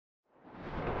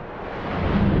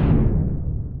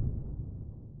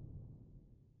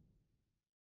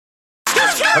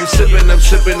I'm sipping, I'm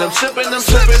sipping, I'm sipping, I'm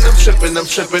sipping, I'm sipping, I'm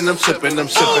sipping, I'm sipping, I'm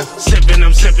sipping. Sipping,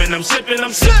 I'm sipping, I'm sipping,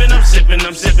 I'm sipping, I'm sipping,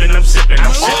 I'm sipping, I'm sipping,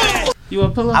 I'm sipping. You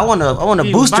want pull up? I want a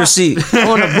booster seat. I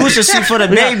want a booster seat for the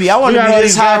baby. I want to be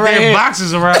this high right here.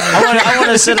 Boxes around. I want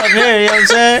to sit up here. You know what I'm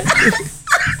saying?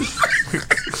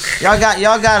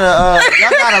 Y'all got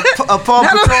a Paw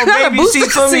Patrol baby seat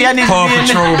for me. I need Paw to be in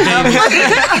Patrol there.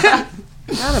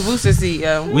 baby. Not a booster seat,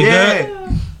 yo. We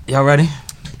good? Y'all ready?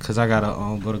 Cause I gotta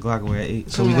go to Glockaway at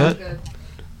 8. So we good?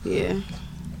 Yeah.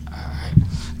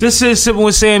 This is Sipping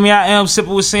with Sammy. I am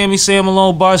Sipping with Sammy. Sam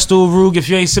Malone, Barstool, Rug. If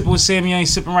you ain't sipping with Sammy, you ain't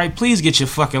sipping right. Please get your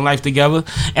fucking life together.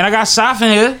 And I got Saf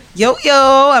in here.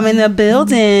 Yo, I'm in the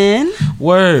building.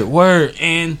 Word.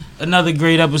 And another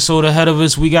great episode ahead of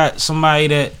us. We got somebody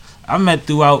that I met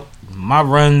throughout my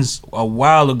runs a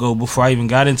while ago before I even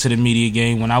got into the media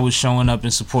game, when I was showing up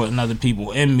and supporting other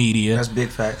people in media. That's big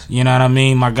facts. You know what I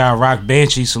mean? My guy Rock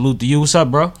Banshee, salute to you. What's up,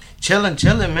 bro? Chilling,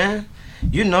 man.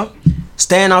 You know,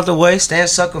 staying out the way, staying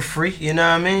sucker free. You know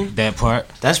what I mean? That part.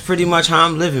 That's pretty much how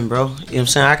I'm living, bro. You know what I'm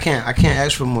saying? I can't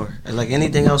ask for more. Like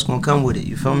anything else gonna come with it.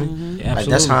 You feel me? Mm-hmm. Yeah, like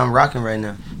absolutely. that's how I'm rocking right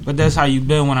now. But that's how you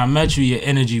been. When I met you, your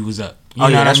energy was up. You Oh,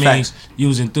 know yeah, what that's I mean? facts. You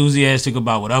was enthusiastic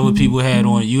about what other people had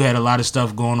on. You had a lot of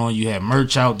stuff going on. You had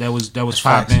merch out that was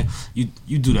popping.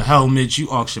 You do the helmets. You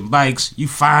auction bikes. You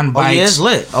find bikes. Oh yeah, it's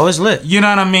lit. It's lit. You know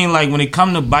what I mean? Like when it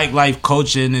come to bike life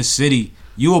culture in this city,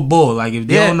 you a bull. Like if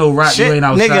they don't know Rock, you ain't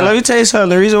outside. Nigga, let me tell you something.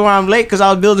 The reason why I'm late, because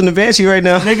I was building the Banshee right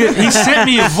now. Nigga, he sent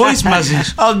me a voice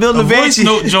message. I was building a the voice Banshee.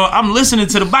 note, Joe. I'm listening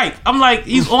to the bike. I'm like,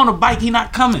 he's on a bike. He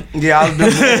not coming. Yeah, I was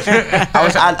building the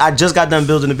Banshee. I just got done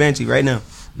building the Banshee right now.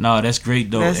 No, that's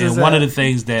great though. And one of the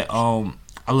things that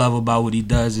I love about what he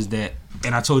does is that,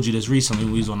 and I told you this recently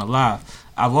when we was on the live,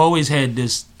 I've always had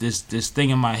this thing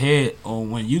in my head on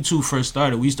when YouTube first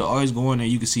started. We used to always go in there,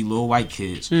 you could see little white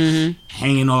kids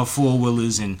hanging off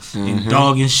 4-wheelers and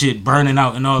dogging shit, burning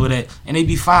out and all of that. And they'd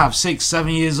be 5, 6,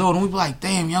 7 years old. And we'd be like,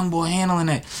 damn, young boy handling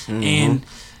that. And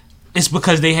it's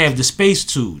because they have the space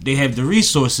to. They have the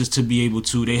resources to be able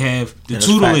to. They have the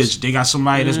tutelage. They got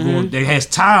somebody that's going, that has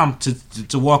time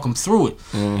to walk them through it.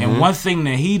 And one thing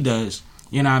that he does,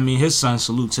 you know what I mean, his son,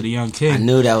 salute to the young kid. I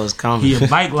knew that was coming. He a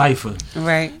bike lifer.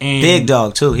 Right. And, big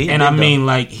dog too. And I mean,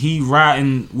 like, he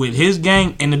riding with his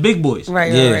gang and the big boys.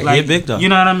 Right. Like, he a big dog. You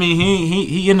know what I mean?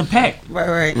 He in the pack.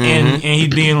 Right. And he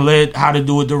being led how to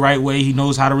do it the right way. He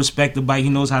knows how to respect the bike. He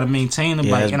knows how to maintain the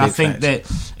bike. And I think that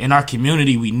in our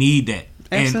community we need that.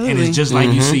 And it's just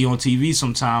like you see on TV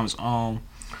sometimes.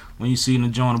 When you see in the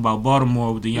joint about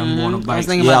Baltimore with the young boy on the bike.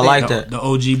 I like that. The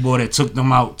OG boy that took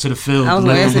them out to the field. I was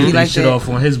going to ask if you like shit that. Off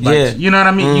on his bike. Yeah. You know what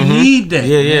I mean? You need that.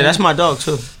 Yeah, that's my dog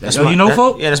too. That's you know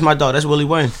folk? Yeah, that's my dog. That's Willie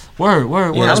Wayne. Word.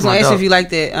 Yeah, I was going to ask dog. if you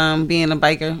liked that, being a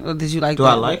biker, or did you like? Do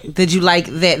I like it? Did you like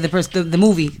that the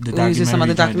movie? The When we was just talking about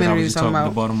the documentary we we was was talking about. about.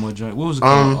 The Baltimore joint. What was it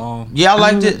called? Yeah, I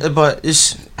liked it, but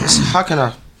it's how can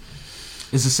I?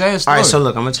 It's a sad story. All right, so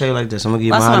look, I'm gonna tell you like this. I'm gonna give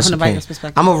you Well, my that's honest not from the opinion. biker's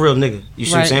perspective. I'm a real nigga. You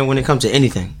see what I'm Right. saying? When it comes to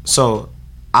anything, so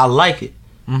I like it,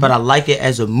 but I like it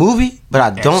as a movie, but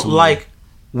I don't Absolutely. like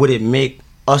what it make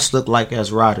us look like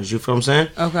as riders. You feel what I'm saying?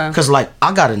 Okay. Because like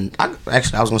I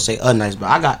was gonna say a nice, but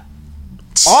I got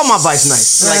all my bikes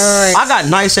nice. Like Right. I got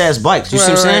nice ass bikes. You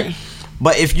see what I'm saying? Right.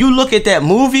 But if you look at that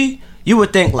movie, you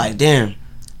would think like, damn.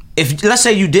 If let's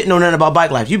say you didn't know nothing about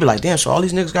bike life, you'd be like, damn. So all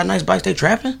these niggas got nice bikes, they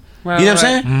trapping? Right, You know what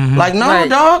I'm saying? Like, no, Right.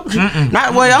 dog.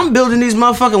 Not way. I'm building these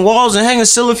motherfucking walls and hanging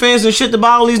ceiling fans and shit to buy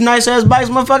all these nice ass bikes,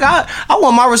 motherfucker. I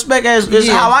want my respect as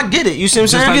how I get it. You see what I'm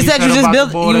saying? like You said you just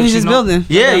built. You was just building.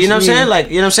 Yeah, you know what I'm saying? Like,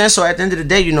 you know what I'm saying? So at the end of the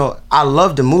day, you know, I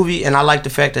love the movie and I like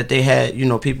the fact that they had, you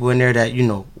know, people in there that, you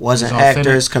know, wasn't It was authentic.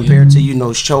 actors compared to, you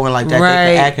know, showing like that. They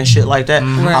Right. can act and shit like that.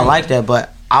 Right. I like that,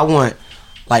 but I want,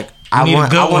 like, I need a want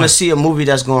good one. to see a movie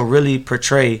that's going to really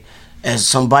portray as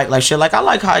some bike like shit. Like I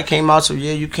like how it came out. So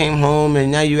yeah, you came home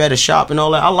and now you at a shop and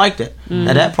all that. I like that.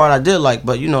 Now that part I did like,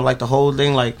 but you know, like the whole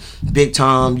thing, like big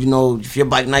time. You know, if your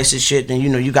bike nice as shit, then you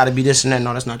know you got to be this and that.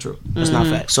 No, that's not true. That's not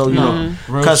fact. So you know,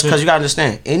 Real because shit. you got to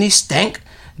understand, any stank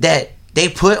that they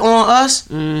put on us.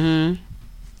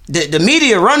 The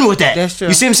media run with that. That's true.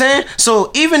 You see what I'm saying?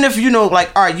 So even if you know,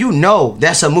 like, all right, you know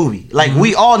that's a movie. Like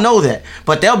we all know that,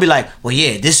 but they'll be like, well,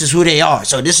 yeah, this is who they are.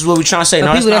 So this is what we're trying to say. But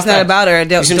No, people that's not fact. about her You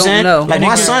see what I'm don't saying? know. Like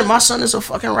my son is a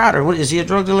fucking rider. What is he, a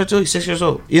drug dealer too? He's 6 years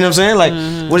old. You know what I'm saying? Like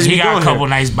what is he He doing got a couple here?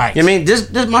 nice bikes. You know what I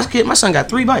mean, this my son got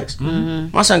 3 bikes.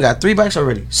 My son got 3 bikes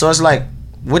already. So it's like,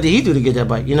 what did he do to get that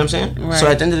bike? You know what I'm saying? Right. So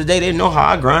at the end of the day, they know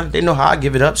how I grind. They know how I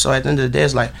give it up. So at the end of the day,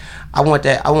 it's like I want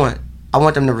I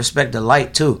want them to respect the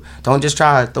light too. Don't just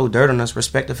try to throw dirt on us.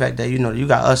 Respect the fact that, you know, you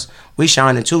got us. We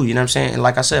shining too. You know what I'm saying? And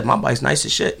like I said, my bike's nice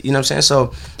as shit. You know what I'm saying?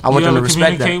 So I want them to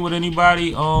respect that. You ever communicate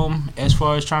with anybody as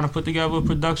far as trying to put together a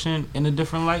production in a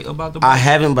different light about the bike? I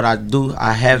haven't, but I do.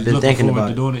 I have been thinking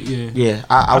about it. Doing it. Yeah. Yeah.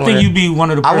 I think you'd be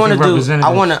one of the perfect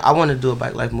representatives. I want to do a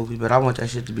Bike Life movie, but I want that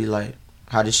shit to be like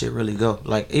how this shit really go.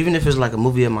 Like, even if it's like a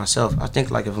movie of myself, I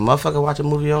think like if a motherfucker watch a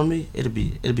movie on me, it'll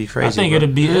be crazy. I think bro. it'll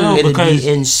be ill because be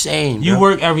insane. Bro. You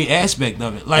work every aspect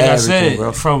of it. Like Everything, I said,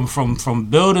 bro. from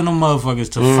building them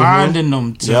motherfuckers to finding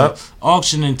them to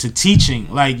auctioning to teaching.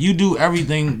 Like, you do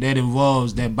everything that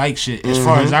involves that bike shit as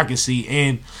far as I can see.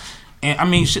 And I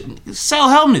mean, sell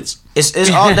helmets. It's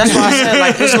all. That's why I said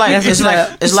like it's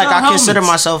like I helmets. consider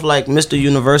myself like Mr.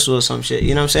 Universal or some shit.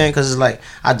 You know what I'm saying? Because it's like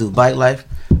I do Bike Life,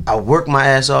 I work my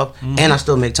ass off, and I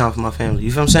still make time for my family.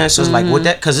 You feel what I'm saying? So it's like with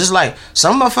that, because it's like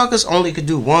some motherfuckers only could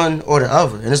do one or the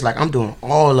other, and it's like I'm doing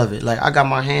all of it. Like I got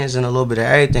my hands in a little bit of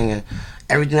everything, and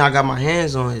everything I got my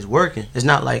hands on is working. It's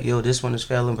not like, yo, this one is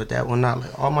failing, but that one not.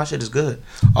 Like all my shit is good.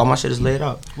 All my shit is laid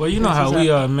out. Well, you know how we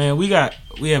are, man. We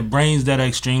have brains that are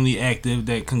extremely active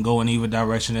that can go in either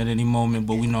direction at any moment,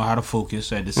 but we know how to focus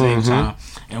at the same time.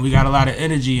 And we got a lot of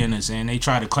energy in us, and they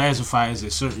try to classify us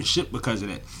as certain shit because of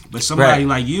that. But somebody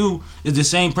like you is the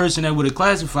same person that would have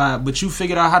classified, but you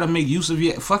figured out how to make use of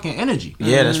your fucking energy.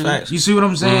 Yeah, that's facts. You see what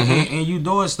I'm saying? And you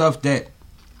doing stuff that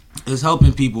is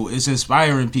helping people. It's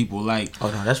inspiring people. Like, oh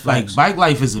no, that's like facts. Bike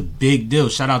Life is a big deal.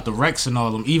 Shout out to Rex and all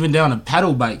of them, even down to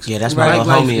pedal bikes. Yeah, that's my Bike little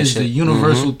Life homie and is shit. the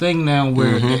universal thing now,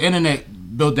 where the internet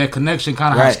built that connection,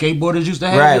 kind of how skateboarders used to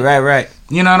have. Right.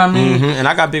 You know what I mean? And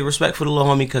I got big respect for the little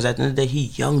homie because at the end of the day, he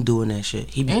young doing that shit.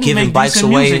 He be And he giving make bikes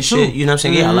decent away music, and shit. too. You know what I'm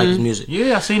saying? Yeah, I like his music.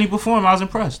 Yeah, I seen him perform. I was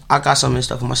impressed. I got some of his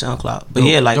stuff on my SoundCloud. But Dope,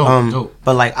 yeah, like dope.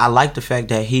 but like I like the fact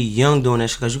that he young doing that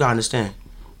shit because you gotta understand.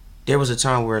 There was a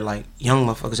time where like young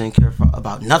motherfuckers ain't care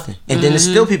about nothing, and then there's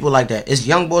still people like that. It's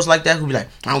young boys like that who be like,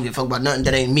 I don't give a fuck about nothing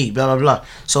that ain't me, blah blah blah.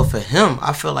 So for him,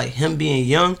 I feel like him being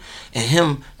young and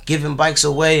him giving bikes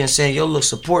away and saying, yo, look,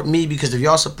 support me because if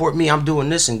y'all support me, I'm doing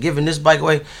this and giving this bike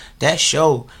away. That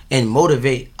show and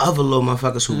motivate other little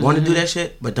motherfuckers who want to do that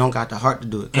shit but don't got the heart to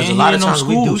do it. Because a lot of times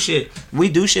we do shit,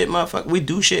 motherfucker. We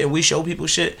do shit and we show people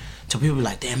shit. So people be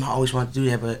like, damn, I always want to do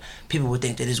that, but people would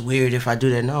think that it's weird if I do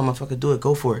that. No, motherfucker, do it.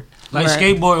 Go for it. Like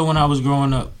skateboarding when I was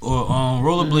growing up, or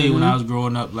rollerblade when I was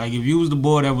growing up. Like if you was the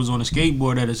boy that was on a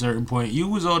skateboard at a certain point, you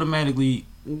was automatically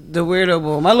the weirdo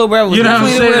boy. My little brother was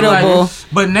definitely the weirdo boy.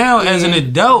 But now, as an Yeah.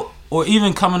 adult, or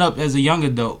even coming up as a young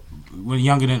adult, when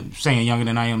younger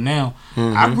than I am now,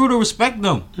 I grew to respect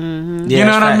them. Yeah, You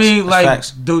know what I facts. mean? That's Like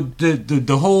facts.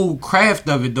 the whole craft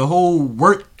of it, the whole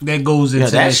work that goes into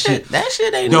Yeah, that shit. That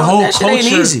shit ain't The whole that shit culture,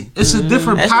 ain't easy. it's a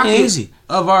different That shit ain't pocket easy.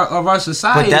 of our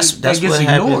society But that's that gets what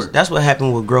ignored. happens. That's what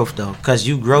happened with growth though, because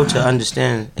you grow to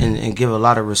understand and give a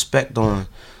lot of respect on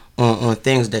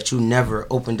things that you never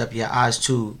opened up your eyes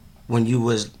to when you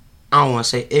was, I don't want to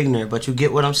say ignorant, but you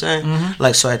get what I'm saying?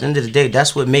 Like, so at the end of the day,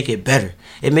 that's what make it better.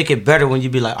 It make it better when you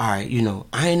be like, all right, you know,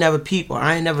 I ain't never peep or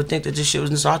I ain't never think that this shit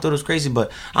was, so I thought it was crazy,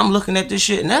 but I'm looking at this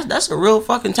shit and that's a real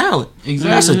fucking talent. Exactly.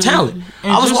 That's a talent.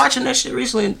 And I was just- watching that shit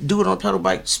recently and dude on pedal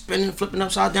bike spinning, flipping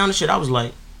upside down and shit. I was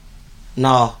like,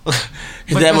 no, But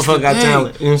that that's the motherfucker got thing.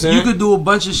 talent. You know what I'm saying? You could do a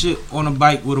bunch of shit on a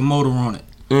bike with a motor on it.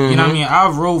 You know what I mean?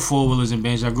 I've rode 4-wheelers and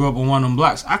bench. I grew up on one of them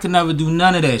blocks. I could never do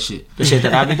none of that shit. The shit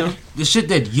that I be doing? The shit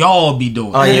that y'all be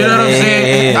doing. Oh, You know what I'm yeah,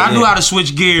 saying? yeah, I knew yeah. how to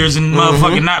switch gears and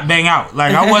motherfucking not bang out.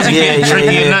 Like, I wasn't getting Yeah, tricky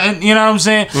yeah. and nothing. You know what I'm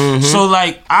saying? So,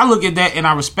 like, I look at that and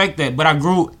I respect that. But I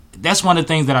grew... That's one of the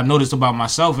things that I noticed about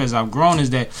myself as I've grown is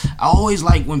that I always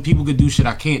like when people could do shit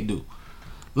I can't do.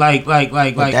 Like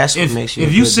that's what if makes you a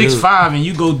if you good dude. 6'5" and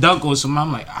you go dunk on somebody,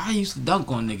 I'm like, I used to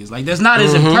dunk on niggas. Like, that's not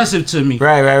as impressive to me.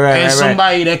 Right, As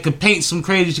somebody that could paint some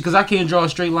crazy shit, because I can't draw a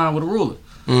straight line with a ruler.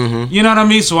 You know what I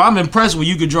mean? So I'm impressed when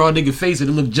you could draw a nigga face and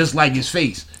it look just like his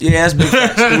face. Yeah, that's big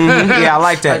facts. Yeah, I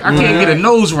like that. Like, I can't get a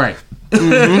nose right.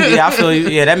 Yeah, I feel you.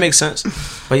 Yeah, that makes sense.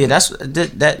 But yeah, that's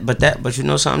that. But you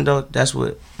know something though? That's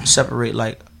what separate.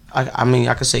 Like, I mean,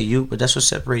 I could say you, but that's what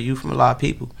separate you from a lot of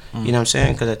people. You know what I'm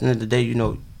saying? Because at the end of the day, you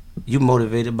know, you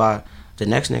motivated by the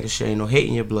next nigga shit. Ain't no hate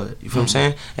in your blood. You feel what I'm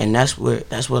saying? And that's what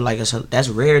like that's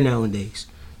rare nowadays.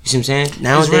 You see what I'm saying?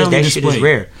 Nowadays, rarely that shit is displayed.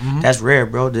 rare. That's rare,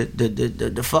 bro.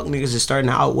 The fuck niggas is starting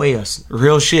to outweigh us.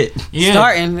 Real shit. Yeah.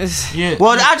 Starting. Yeah.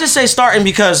 Well, I just say starting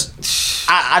because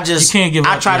I just You can't give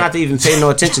I up try yet. not to even pay no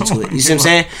attention to it. You see what I'm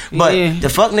saying? But Yeah. the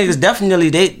fuck niggas definitely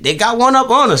they got one up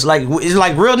on us. Like it's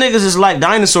like real niggas is like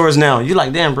dinosaurs now. You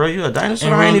like, damn, bro, you a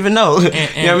dinosaur? I ain't even know. You know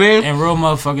what I mean? And real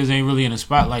motherfuckers ain't really in the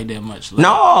spotlight that much. Like,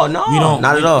 No, we don't,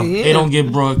 not at all. They don't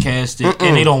get broadcasted,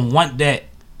 and they don't want that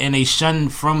and they shun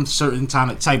from certain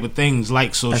type of things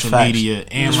like social facts. media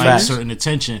and That's like facts. certain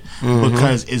attention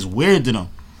because it's weird to them.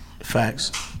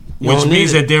 Facts. You Which don't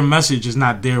means need it. that their message is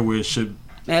not there where it should.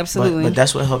 Absolutely. But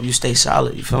that's what help you stay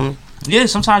solid. You feel me? Yeah,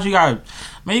 sometimes you gotta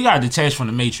detach from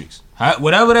the matrix.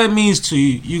 Whatever that means to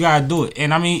you, you gotta do it.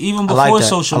 And I mean, even I like before that.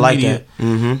 social I like media, that.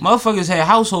 Mm-hmm. motherfuckers had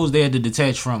households they had to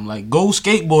detach from. Like, go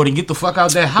skateboard and get the fuck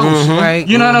out that house. Right.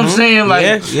 You know what I'm saying?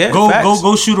 Like, Yeah,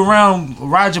 go shoot around,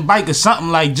 ride your bike or something,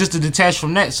 like, just to detach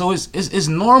from that. So it's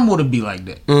normal to be like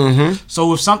that. Mm-hmm.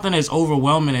 So if something is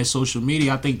overwhelming as social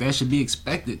media, I think that should be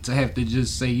expected to have to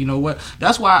just say, you know what?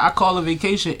 That's why I call a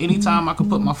vacation anytime I could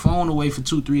put my phone away for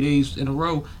 2-3 days in a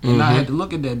row and not have to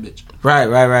look at that bitch.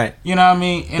 Right. You know what I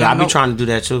mean? And Yeah, I be trying to do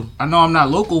that too. I know I'm not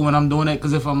local when I'm doing that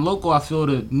because if I'm local, I feel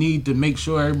the need to make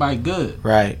sure everybody good.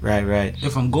 Right.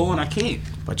 If I'm going, I can't.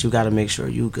 But you got to make sure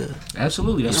you good.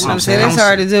 Absolutely, that's You know what what I'm I'm saying? saying. It's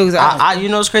hard to do. 'Cause I you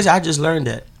know it's crazy. I just learned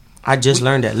that.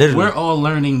 Literally. We're all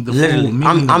learning the Literally. full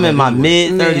meaning. I'm of in that my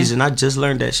anyway. mid-30s and I just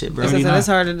learned that shit, bro. it's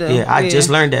hard to do. Yeah, I just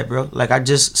learned that, bro. Like, I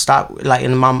just stopped. Like,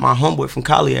 and my homeboy from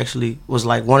Cali actually was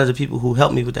like one of the people who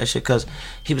helped me with that shit because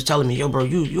he was telling me, yo, bro,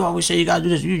 you always say you gotta do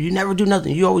this. You never do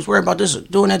nothing. You always worry about this,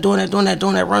 doing that,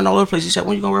 running all over the place. He said,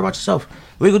 when you gonna worry about yourself?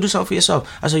 When you gonna do something for yourself?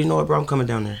 I said, you know what, bro, I'm coming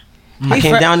down there. I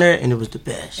came down there and it was the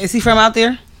best. Is he from out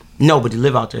there? No, but he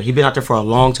live out there. He been out there for a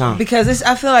long time. Because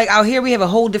I feel like out here we have a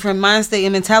whole different mind state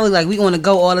and mentality. Like we want to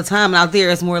go all the time, and out there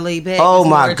it's more laid back. Oh it's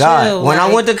my more God! chill, When I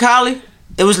like- went to Cali,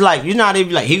 it was like you know how they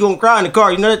be like he gonna cry in the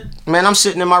car. You know, man, I'm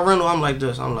sitting in my rental. I'm like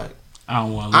this. I'm like, I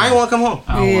don't want. I ain't want to come home.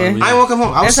 I don't Yeah. want. I ain't want to come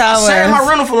home. I was That's how it sat in my was.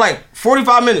 rental for like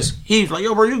 45 minutes. He was like,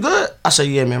 yo, bro, you good? I said,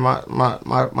 yeah, man,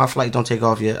 my flight don't take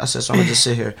off yet. I said, so I'm gonna just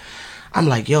sit here. I'm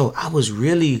like, yo, I was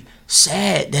really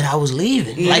sad that I was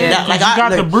leaving. Like Yeah, that, like you I got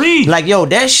to breathe. Like, yo,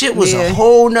 that shit was Yeah. a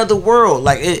whole nother world.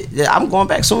 Like, I'm going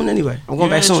back soon anyway. I'm going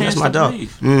You back had a soon. That's chance my to dog.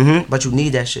 breathe. Mm-hmm. But you need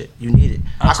that shit. You need it.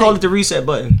 I call it the reset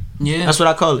button. Yeah. That's what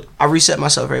I call it. I reset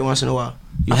myself every once in a while.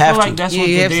 You I have feel to. like that's Yeah, what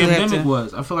you the absolutely have damn to.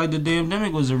 was. I feel like the damn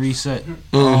demic was a reset,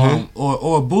 Mhm.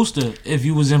 or a booster if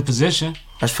you was in position.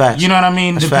 That's facts. You know what I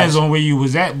mean? That's Depends facts. on where you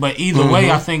was at, but either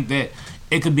way, I think that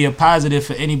it could be a positive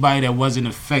for anybody that wasn't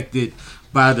affected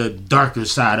by the darker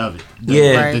side of it. The,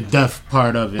 Yeah. like the death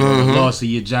part of it, or the loss of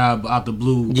your job out the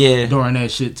blue Yeah. during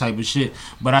that shit type of shit.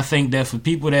 But I think that for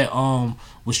people that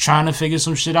was trying to figure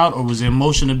some shit out or was in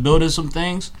motion to building some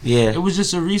things, Yeah. it was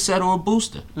just a reset or a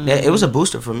booster. Yeah, it was a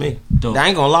booster for me. Dope. I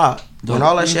ain't gonna lie. Dope. When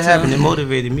all that shit happened, it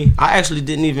motivated me. I actually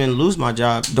didn't even lose my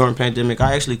job during pandemic.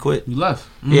 I actually quit. You left.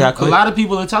 Yeah, I A quit. lot of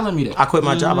people are telling me that. I quit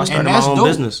my job. I started my that's own dope.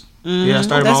 business. Yeah, I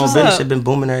started That's my own what's business. up. It's been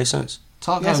booming ever since.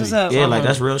 Talk That's heavy. what's up. Yeah, Talk like heavy.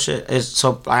 that's real shit.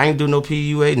 So I ain't do no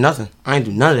PUA, nothing. I ain't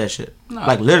do none of that shit. Nah.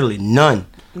 Like literally none.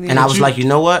 And I But was you- like, you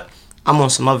know what? I'm on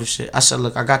some other shit. I said,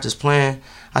 look, I got this plan.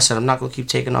 I said, I'm not gonna keep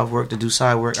taking off work to do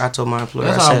side work. I told my employer,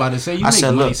 That's I all said, I'm about to say. You I make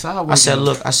said, money look, side work I said, now.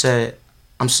 look, I said,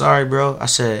 I'm sorry, bro. I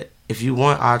said, if you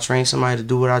want, I'll train somebody to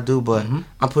do what I do, but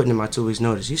I'm putting in my 2 weeks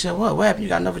notice. He said, what happened? You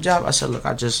got another job? I said, look,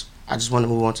 I just want to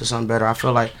move on to something better. I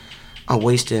feel like I'm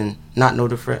wasting, not no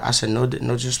different. I said, no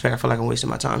disrespect. I feel like I'm wasting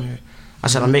my time here. I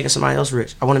said, I'm making somebody else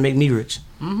rich. I want to make me rich.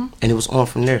 And it was on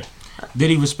from there. Did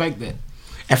he respect that?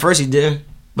 At first he did,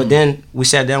 but then we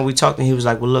sat down, we talked, and he was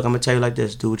like, well, look, I'm going to tell you like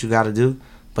this. Do what you got to do.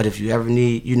 But if you ever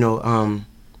need,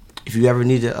 if you ever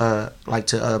need to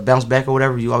bounce back or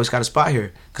whatever, you always got a spot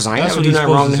here. Because I ain't That's never what do he's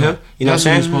nothing wrong to supposed to him. say. You know That's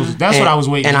what I'm what he's saying? supposed to- that's what I was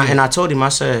waiting And to I, hear. and I told him, I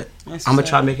said, That's I'm going what's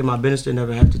to try up. making my business to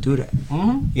never have to do that.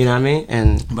 You know what I mean?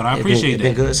 And But I it appreciate been, It's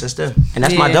been that. good since then. And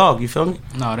that's my Yeah. dog, you feel me?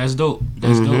 No, that's dope.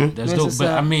 That's dope. That's That's dope. what's But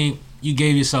up. I mean, you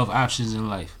gave yourself options in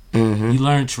life. Mm-hmm. You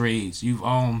learned trades. You've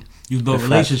built Facts.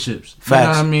 relationships. Facts. You know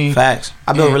what I mean? Facts.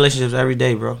 I build Yeah. relationships every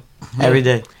day, bro. Every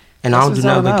day. And I That's don't do what's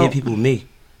nothing all but give about. people me.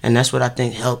 And that's what I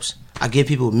think helps. I give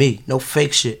people me. No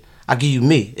fake shit. I give you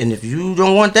me. And if you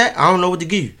don't want that, I don't know what to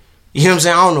give you. You know what I'm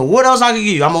saying? I don't know what else I can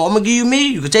give you. I'm gonna give you me.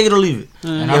 You can take it or leave it. And You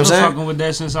know I've what I'm been saying? fucking with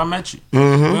that since I met you.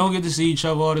 Mhm. We don't get to see each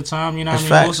other all the time. You know what I mean?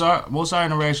 That's facts. Most our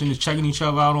interaction is checking each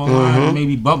other out online, and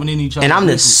maybe bumping into each other. And I'm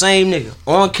the briefly. same nigga.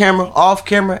 On camera, off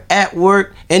camera, at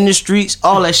work, in the streets,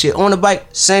 all that shit. On the bike,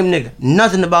 same nigga.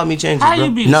 Nothing about me changes, How bro.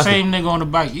 you be the Nothing. same nigga on the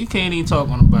bike? You can't even talk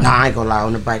on the bike. Nah, I ain't gonna lie.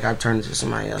 On the bike, I've turned into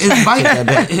somebody else. It's bike. Take that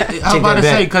back. I was Take about to that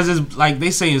say back. because it's like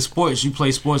they say in sports, you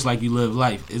play sports like you live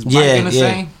life. Is Yeah, biking the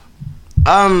yeah. same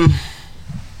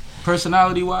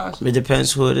personality wise? It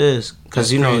depends who it is, because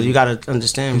That's you know crazy. you gotta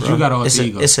understand, 'Cause bro. you got alter it's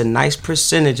ego. it's a nice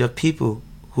percentage of people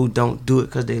who don't do it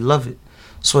because they love it,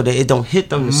 so that it don't hit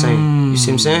them the same. You see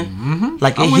what I'm saying? Mm-hmm.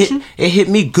 Like I'm with you. it hit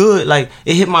me good. Like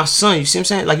it hit my son. You see what I'm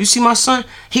saying? Like you see my son,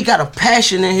 he got a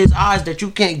passion in his eyes that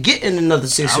you can't get in another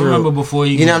 6-year-old. I remember before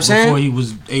he, You know what I'm saying? Before he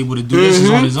was able to do this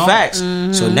on his own. Facts.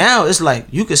 So now it's like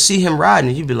you could see him riding,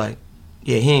 and you'd be like,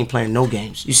 yeah, he ain't playing no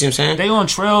games. You see what I'm saying? They on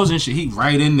trails and shit. He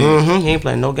right in there. He ain't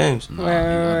playing no games.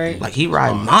 Right. Like he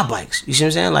riding my bikes. You see what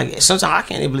I'm saying? Like sometimes I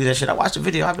can't even believe that shit. I watch the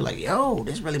video, I be like, yo,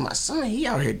 this really my son. He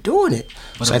out here doing it.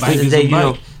 But so a at the end of bike the is day, a you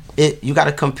know, bike. you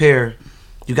gotta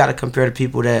compare the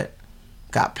people that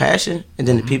got passion and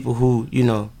then the people who, you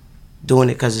know, doing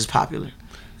it because it's popular.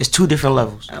 It's two different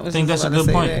levels. I think that's a good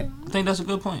point. I think that's a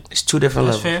good point. It's two different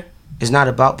That's levels. fair. It's not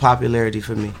about popularity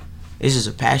for me. It's just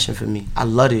a passion for me. I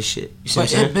love this shit. You see But what I'm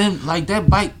saying? it been like that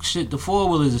bike shit, the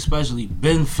 4-wheelers especially,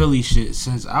 been Philly shit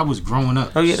since I was growing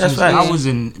up. Oh, yeah, that's since right. I was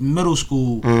in middle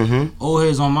school. Mm-hmm. Old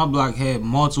heads on my block had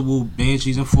multiple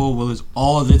Banshees and 4-wheelers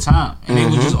all the time, and they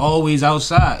were just always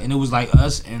outside. And it was like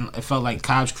us, and it felt like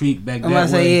Cobbs Creek back I'm about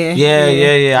that to way.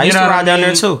 say, Yeah. I used to know what ride down mean?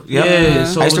 there too. Yep. Yeah,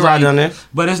 so I it used to was ride like- down there.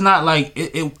 But it's not like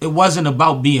it wasn't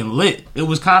about being lit. It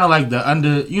was kind of like the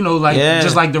under, you know, like Yeah.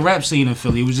 just like the rap scene in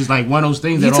Philly. It was just like one of those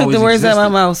things You that took always the words out of my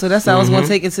existed. mouth, so that's how I was going to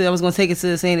take it to. I was going to take it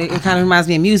to saying it kind of reminds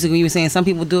me of music when you were saying some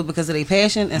people do it because of their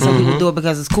passion and some people do it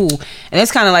because it's cool, and it's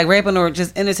kind of like rapping or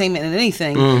just entertainment and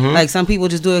anything. Like some people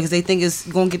just do it because they think it's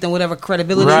going to get them whatever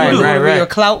credibility or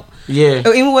clout. Yeah.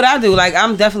 Or even what I do, like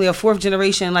I'm definitely a 4th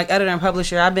generation like editor and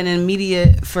publisher. I've been in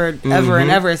media forever and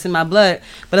ever. It's in my blood.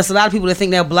 But it's a lot of people that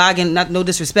think they're blogging, not no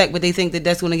disrespect, but they think that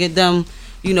that's going to get them,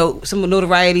 you know, some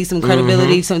notoriety, some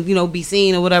credibility, some, you know, be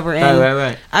seen or whatever. And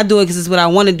Right. I do it because it's what I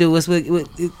want to do. It's what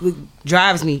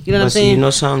drives me. You know what I'm But see, saying? you know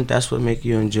something? That's what make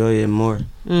you enjoy it more.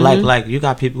 Like you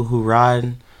got people who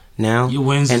ride now, Your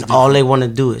wins is and different. all they want to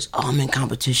do is, oh, I'm in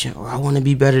competition, or I want to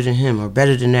be better than him, or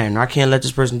better than that, and I can't let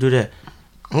this person do that.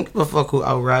 I don't give a fuck who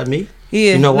outride me.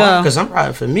 Yeah, you know why? no. Because I'm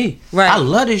riding for me. Right. I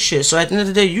love this shit. So at the end of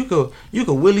the day, you could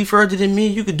wheelie further than me.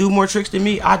 You could do more tricks than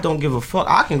me. I don't give a fuck.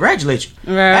 I congratulate you.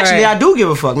 Right, Actually, right. I do give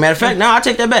a fuck. Matter of fact, now I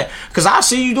take that back. Because I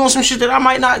see you doing some shit that I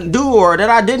might not do or that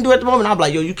I didn't do at the moment. I'm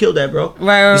like, yo, you killed that, bro.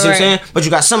 Right, You see what I'm right. saying? But you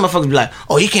got some motherfuckers be like,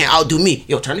 oh, he can't outdo me.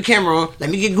 Yo, turn the camera on. Let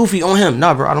me get goofy on him.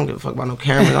 Nah, bro, I don't give a fuck about no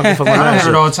camera. I don't give a fuck about I none of that heard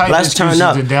shit. all type of Let's excuses turn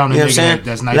up. to down a You know what I'm nigga saying?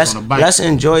 that's nice on a bike. Let's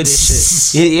enjoy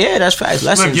this shit. Yeah, that's facts.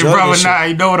 Let's Look, enjoy your brother this shit. now,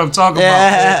 you know what I'm talking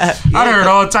Yeah. about. I heard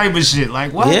all type of shit.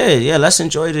 Like what? Yeah, let's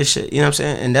enjoy this shit. You know what I'm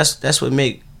saying? And that's what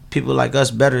make people like us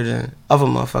better than other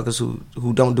motherfuckers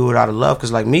who don't do it out of love.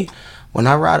 Cause like me, when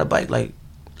I ride a bike, like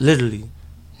literally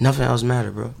nothing else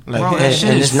matter, bro. Like, Bro, that and, shit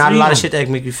and is there's not a lot of freedom. shit that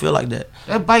can make you feel like that.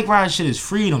 That bike ride shit is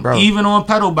freedom, Bro. even on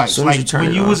pedal bikes. Soon as you Like turn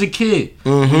when it you on. was a kid,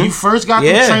 when you first got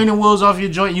Yeah. the training wheels off your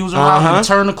joint, you was around to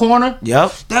turn the corner.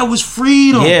 Yep. That was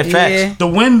freedom. Yeah, facts. Yeah. The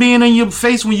wind being in your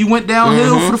face when you went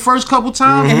downhill for the first couple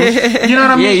times. You know what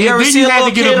I mean? Yeah, you And ever then see a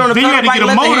little kid on the then you had pedal to bike get a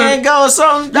let the motor. hand go or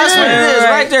something? That's what it Yeah. is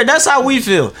right there. That's how we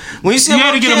feel. When you see a You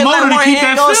had little to get kid a motor let to one keep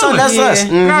hand that go or something, that's feeling. us.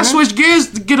 You gotta switch gears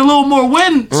to get a little more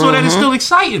wind so that it's still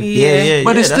exciting. Yeah,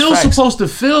 But it's that's still facts. supposed to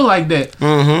feel like that.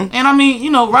 And I mean,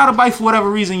 you know, ride a bike for whatever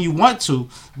reason you want to,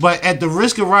 but at the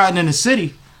risk of riding in the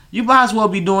city, you might as well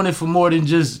be doing it for more than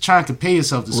just trying to compare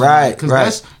yourself to somebody. Right, Because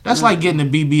right. that's like getting a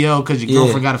BBL because your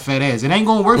girlfriend got a fat ass. It ain't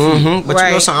gonna work for you. But you know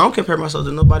Right. something? I don't compare myself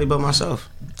to nobody but myself.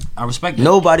 I respect that.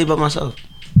 Nobody but myself.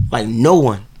 Like no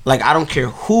one. Like I don't care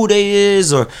who they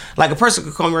is or like a person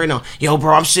could call me right now. Yo,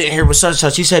 bro, I'm sitting here with such and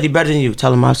such. He said he better than you.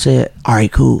 Tell him I said, all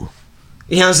right, cool.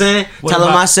 You know what I'm saying? What Tell him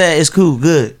about- I said it's cool,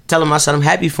 good. Tell him I said I'm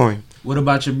happy for him. What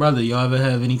about your brother? Y'all ever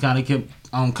have any kind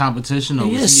of competition? Or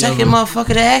You're the was he second ever- motherfucker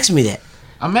that asked me that.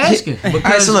 I'm asking. Because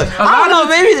All right, so look, a I lot don't know, of-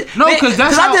 maybe No, because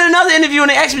that's I how- did another interview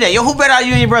and they asked me that. Yo, who better are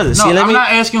you and your brother? No, See, let I'm me,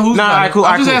 not asking who's Nah, better. all right, cool, I'm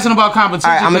all right, just cool. asking about competition.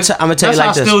 All right, I'm gonna tell you like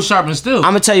that's this. how Still Sharp and Still. I'm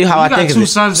gonna tell you how You I got think of two it.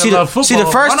 sons that love football. See the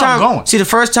first One of them time. going. See the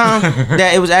first time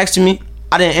that it was asked to me,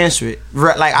 I didn't answer it.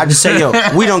 Like I just said, yo,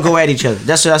 we don't go at each other.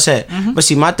 That's what I said. But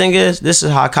see, my thing is, this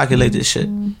is how I calculate this shit.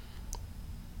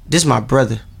 This is my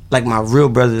brother, like my real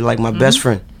brother, like my best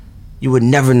friend. You would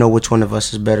never know which one of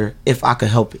us is better if I could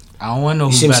help it. I don't want to know You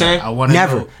who's see what I'm better. saying? I want to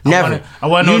Never, know. never. I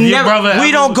want to know You if your never- brother. We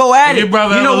ever- don't go at if it. Your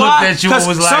brother you know ever why? looked at you and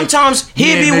was like, sometimes he'd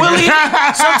be yeah, nigga.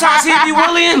 willing. Sometimes he'd be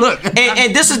willing. Look.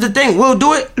 And this is the thing. We'll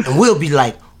do it, and we'll be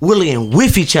like willing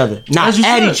with each other, not As you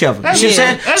at should. each other. As You you see what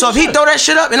I'm should. saying? As So you if he should. throw that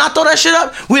shit up and I throw that shit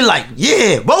up, we're like,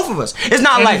 yeah, both of us. It's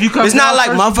not And like if you come it's not down like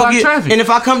first, you block motherfucker. traffic. And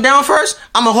if I come down first,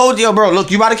 I'ma hold yo, bro.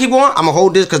 Look, you about to keep going? I'ma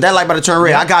hold this because that light about to turn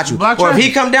red. I got you. Block Or if he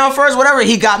traffic. come down first, whatever,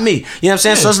 he got me. You know what I'm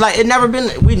saying? So it's like it never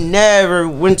been. We never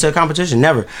went to a competition.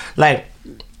 Never. Like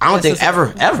I don't think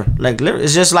ever. Like literally,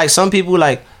 it's just like some people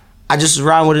like I just was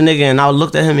riding with a nigga and I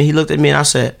looked at him and he looked at me and I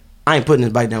said, I ain't putting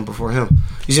his bike down before him.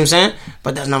 You see what I'm saying?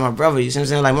 But that's not my brother. You see what I'm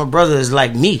saying? Like my brother is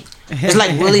like me. It's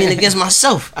like Willie against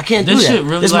myself. I can't do This that. shit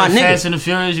really It's like my Fast nigga. and the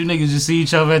Furious. You niggas just see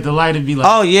each other at the light and be like,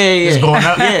 Oh yeah, yeah. it's going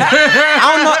up. Yeah.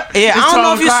 I don't know. Yeah, I It's don't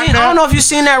know 12 if you o'clock seen. I now. don't know if you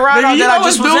seen that ride Nigga, out you that I know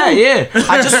just it's was at. doing.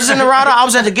 Yeah, I just was in the ride out. I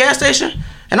was at the gas station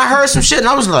and I heard some shit and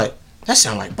I was like, that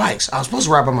sound like bikes. I was supposed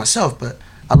to ride by myself, but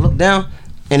I looked down,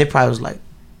 and it probably was like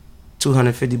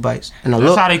 250 bikes. And I That's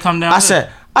looked, how they come down. I said,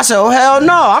 oh hell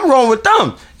no, I'm rolling with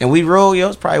them. And we rode, yo.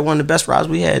 It's probably one of the best rides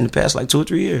we had in the past like 2 or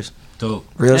 3 years. dope.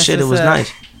 Real That's shit. It what's was up.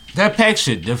 nice. That pack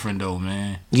shit different though,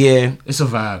 man. Yeah, It's a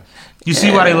vibe. You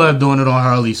see why they love doing it on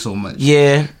Harley so much.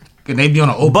 yeah. Cause they be on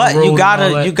an open But road you and all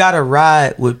that. you gotta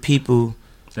ride with people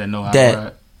that know how to that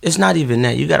ride. it's not even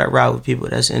that. You gotta ride with people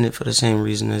that's in it for the same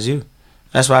reason as you.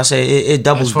 That's why I say it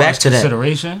doubles As far back as to that.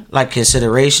 consideration. Like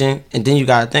consideration, and then you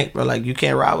gotta think, bro. Like you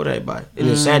can't ride with everybody. And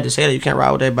it's sad to say that you can't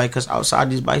ride with everybody because outside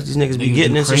these bikes, these niggas be Niggas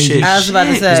getting do into crazy shit. I was about to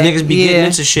These say. niggas be getting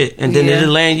into shit, and then it'll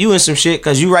land you in some shit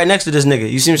because you right next to this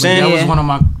nigga. You see what I'm saying? That was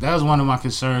Yeah. one of my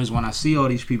concerns when I see all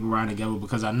these people riding together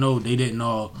because I know they don't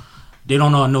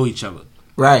all know each other.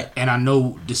 Right. And I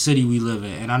know the city we live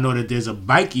in, and I know that there's a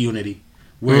bike unity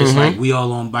where it's like we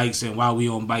all on bikes, and while we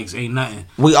on bikes ain't nothing.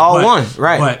 We all But- one,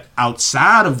 right? But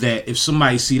outside of that, if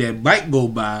somebody see that bike go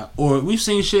by, or we've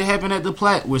seen shit happen at the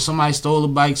Platte where somebody stole a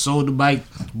bike, sold the bike,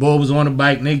 boy was on the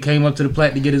bike, nigga came up to the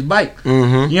Platte to get his bike.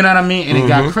 Mm-hmm. You know what I mean? And it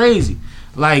got crazy.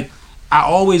 Like I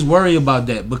always worry about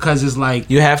that because it's like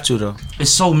You have to though.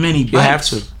 it's so many bikes, You have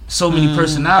to. so many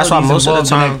personalities That's why most of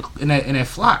the involved in that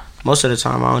flock. Most of the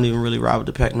time, I don't even really ride with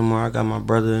the pack no more. I got my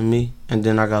brother and me, and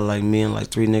then I got like me and like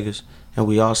 3 niggas, and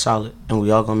we all solid, and we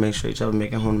all gonna make sure each other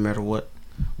make it home no matter what.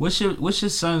 What's your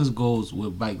son's goals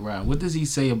with bike ride? What does he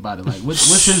say about it? Like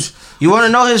what's his? You want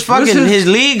to know his fucking his- his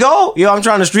lead goal? Yo, I'm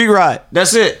trying to street ride.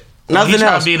 That's it. Nothing he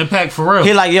trying else. to be in the pack for real.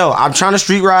 He like, yo, I'm trying to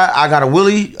street ride. I got a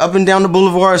wheelie up and down the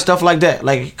boulevard and stuff like that.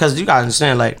 Like, cause you gotta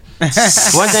understand, like,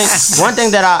 one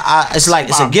thing that I it's like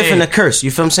it's a My gift man. and a curse.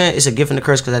 You feel what I'm saying? It's a gift and a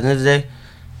curse because at the end of the day,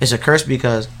 it's a curse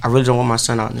because I really don't want my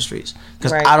son out in the streets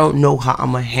because Right. I don't know how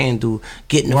I'm gonna handle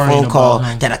getting a Worrying phone call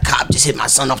about him. that a cop just hit my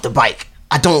son off the bike.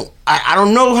 I don't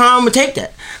know how I'm gonna take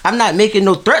that. I'm not making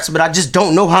no threats, but I just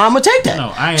don't know how I'm gonna take that.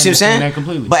 No, I You see what I'm saying? understand that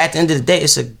completely. But at the end of the day,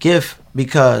 it's a gift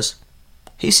because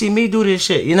he see me do this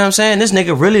shit. You know what I'm saying? This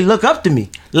nigga really look up to me.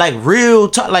 Like real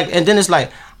talk. Like, and then it's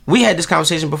like, we had this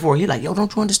conversation before. He like, yo,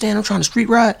 don't you understand? I'm trying to street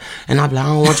ride. And I be like, I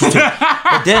don't want you to.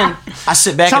 But then I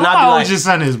sit back Tell and him I how be old like, your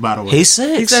son is, by the way. he's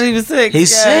 6. He said he was 6.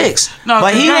 He's yeah. 6. No,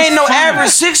 but he that's ain't no funny. average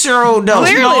 6-year-old though.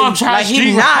 Clearly. You know, I'm trying like to he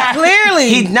street not. ride. Clearly.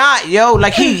 He not, yo.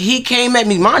 Like he came at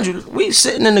me. Mind you, we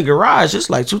sitting in the garage. It's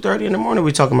like 2:30 in the morning.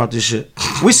 We talking about this shit.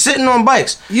 We sitting on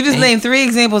bikes. You just named 3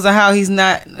 examples of how he's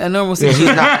not a normal Yeah, citizen.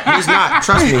 he's not. He's not.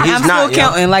 Trust me, he's I'm not. still yo.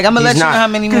 counting. Like I'm gonna let He's you know not. how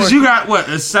many more. Because you got what,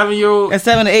 a 7-year-old A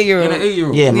 7 to 8 year and old. an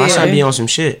 8-year-old. Yeah, my son Yeah. be on some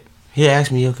shit. He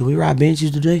asked me, yo, can we ride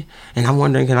benches today? And I'm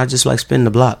wondering, can I just like spin the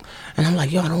block? And I'm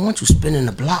like, yo, I don't want you spinning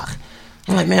the block.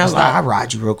 I'm like, man, I'll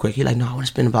ride you real quick. He like, no, I want to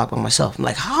spin the block by myself. I'm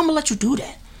like, how I'm gonna let you do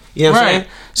that? You know what I'm Right.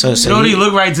 saying? So Don't he, he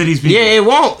look right to these people? yeah, it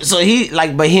won't. So he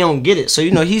like, but he don't get it. So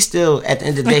you know, he's still at the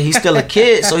end of the day, he's still a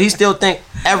kid. So he still think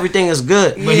everything is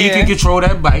good. But he Yeah. can control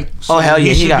that bike. So Oh, hell yeah,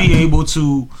 he he should got- be able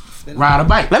to ride a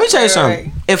bike. Let me tell you Right.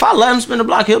 something. If I let him spin the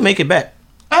block, he'll make it back.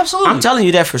 Absolutely. I'm telling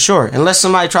you that for sure. Unless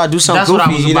somebody try to do something That's what I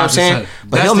goofy, was you know what I'm about to saying? say.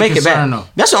 But That's he'll the make it back. concern, though.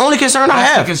 That's the only concern I That's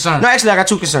the have. concern. No, actually, I got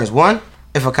 2 concerns. 1,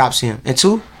 if a cop see him, and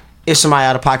 2, if somebody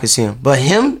out of pocket see him. But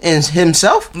him and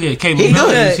himself, Yeah, he capabilities,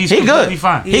 good. he's He completely good.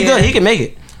 fine. He Yeah. good. He can make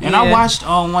it. And Yeah. I watched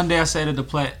one day I sat at the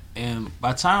Platte, and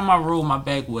by the time I rolled my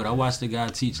backwood, I watched the guy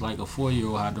teach like a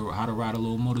 4-year-old how to ride a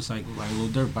little motorcycle, like a little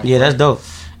dirt bike. Yeah, that's dope.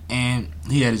 And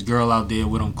he had his girl out there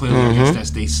with him. Clearly, I guess that's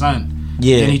their son.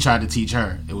 Yeah. Then he tried to teach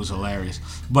her. It was hilarious.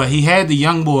 But he had the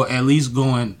young boy at least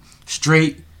going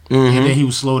straight, and then he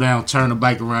would slow down, turn the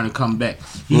bike around, and come back.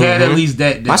 He had at least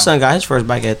that down. My son got his first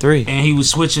bike at 3. And he was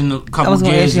switching a couple was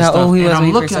gonna gears ask you and how stuff. old he And was I'm when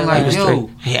he first looking started like,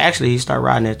 riding. yo, He started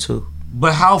riding at 2.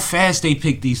 but how fast they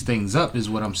pick these things up is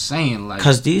what I'm saying. Like,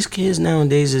 Cause these kids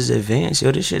nowadays is advanced.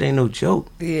 Yo, this shit ain't no joke.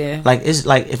 Yeah. Like it's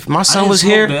like if my son didn't was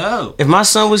smoke here, that up. if my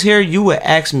son was here, you would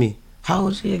ask me, how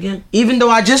old is he again? Even though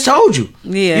I just told you.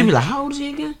 Yeah. You'd be like, how old is he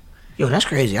again? Yo, that's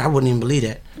crazy. I wouldn't even believe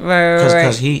that. Right.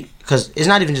 Because it's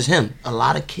not even just him. A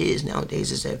lot of kids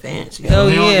nowadays is advanced. You Oh, know?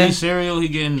 he don't yeah. eat cereal, he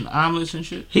getting omelets and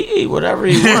shit. He eat whatever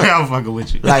he want. I'm fucking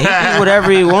with you. Like he eat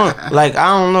whatever he want. Like I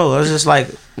don't know. It's just like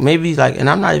maybe like, and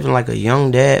I'm not even like a young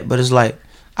dad, but it's like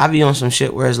I be on some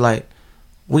shit where it's like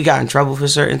we got in trouble for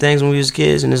certain things when we was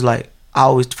kids, and it's like I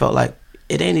always felt like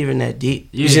it ain't even that deep.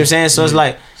 You see what I'm saying? So it's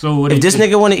like So what if he this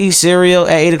think? nigga want to eat cereal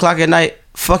at 8:00 at night,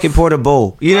 fucking pour the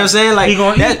bowl. You know what I'm saying? Like He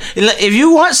gonna that, if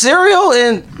you want cereal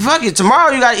and fuck it,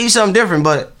 tomorrow you gotta eat something different.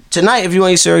 But tonight, if you want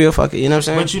to eat cereal, fuck it. You know what I'm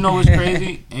saying? But you know what's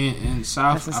crazy? In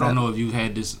South, what's I don't up. know if you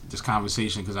had this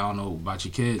conversation because I don't know about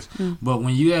your kids. But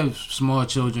when you have small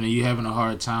children and you're having a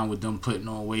hard time with them putting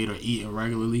on weight or eating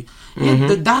regularly,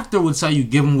 the doctor would tell you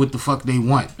give them what the fuck they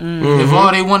want. If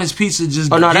all they want is pizza,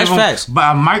 just Oh, no, give that's them, facts.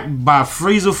 buy a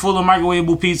freezer full of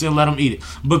microwavable pizza and let them eat it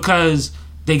because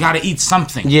they gotta eat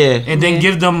something. Yeah. and then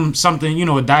give them something,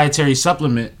 a dietary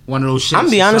supplement, one of those shit. I'm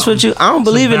gonna be honest with you. I don't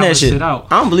believe in that shit. I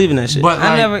don't believe in that shit. But I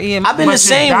like, never eat. I've been but the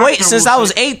same your weight doctor since will I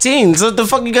was say- 18. So what the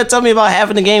fuck you gotta tell me about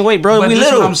having to gain weight, bro? But We this is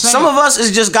what little. I'm saying. Some of us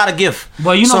is just got a gift.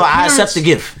 Well, you know, so I parents- accept the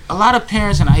gift. A lot of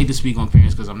parents, and I hate to speak on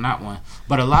parents because I'm not one,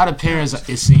 but a lot of parents,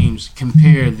 it seems,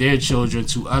 compare their children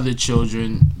to other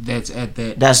children that's at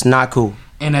that, That's not cool.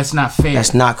 and that's not fair.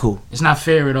 That's not cool. It's not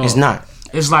fair at all. It's not.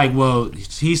 It's like, well,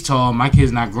 he's tall, my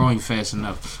kid's not growing fast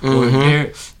enough, or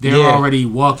they're Yeah. already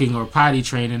walking or potty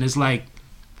training. It's like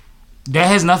that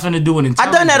has nothing to do with I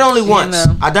intelligence. done that only once.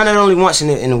 no. I done that only once, and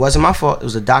it wasn't my fault. It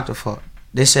was the doctor's fault.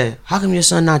 They said, "How come your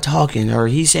son not talking?" Or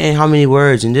he's saying how many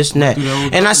words and this and that. Do that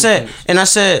with And I doctors.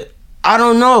 said, I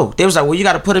don't know. They was like, "Well, you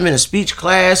got to put him in a speech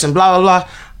class and blah blah blah."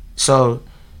 So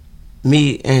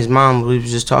me and his mom, we was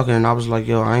just talking, and I was like,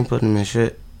 "Yo, I ain't putting him in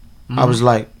shit." I was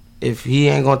like, "If he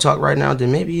ain't gonna talk right now,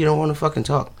 then maybe he don't want to fucking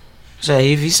talk." So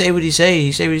if he say what he say,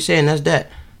 and that's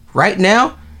that. Right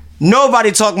now,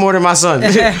 nobody talk more than my son.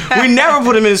 We never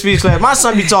put him in a speech class. My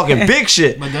son be talking big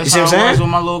shit. But You that's see how what it I'm was saying? with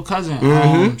my little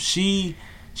cousin.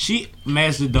 She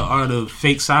mastered the art of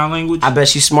fake sign language. I bet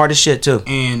she's smart as shit too.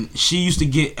 And she used to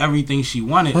get everything she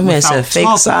wanted. My man without said fake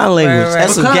talking. sign language. Right,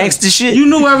 That's some Because gangster shit. You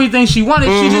knew everything she wanted.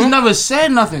 She just never said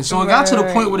nothing. So it got to the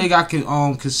Right. point where they got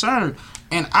concerned.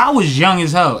 And I was young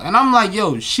as hell. And I'm like,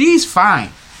 yo, she's fine.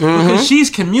 Because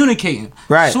she's communicating.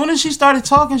 Right. As soon as she started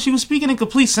talking, she was speaking in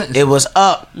complete sentences. It was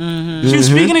up. She was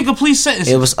speaking in complete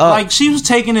sentences. It was up. Like, she was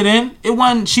taking it in. It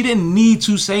wasn't, she didn't need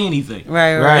to say anything.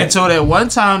 Right. Right. Until that one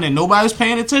time that nobody was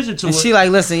paying attention to And it. she like,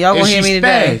 listen, y'all and gonna hear she me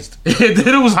today. spazzed. And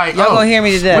then it was like, Y'all gonna hear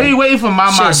me today. We ain't waiting for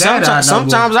mama Shit, and dad.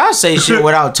 sometimes I say shit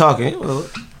without talking.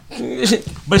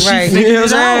 But she Right. You figured know what I'm it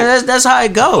saying? out. That's how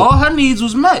it go. All her needs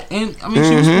was met, and I mean,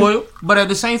 she was spoiled, but at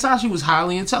the same time, she was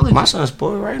highly intelligent. My son's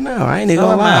spoiled right now. I ain't even So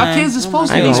gonna am I. lie. My kids are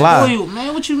supposed I to ain't be gonna lie. spoiled,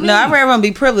 man. What you mean? No, I'd rather them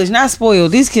be privileged, not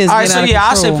spoiled. These kids. All right, get so out of yeah,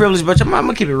 I control. say privilege, but I'm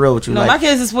gonna keep it real with you. No, like, my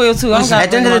kids are spoiled too. I'm Listen, not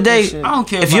at the end of the day, I don't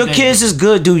care. if about your that. kids is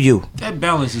good, do you? that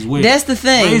balance is weird. That's the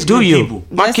thing. Raise Do good you? people.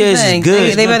 My That's the kids is thing.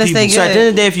 good. They better stay people. So at the end good.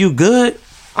 of the day, if you good,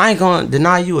 I ain't gonna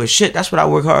deny you a shit. That's what I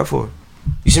work hard for.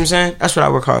 You see what I'm saying? That's what I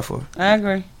work hard for. I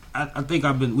agree. I think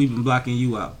we've been blocking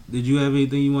you out. Did you have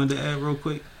anything you wanted to add real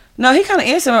quick? No, he kind of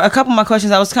answered a couple of my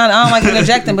questions. I don't like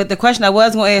interjecting, but the question I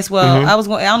was going to ask, I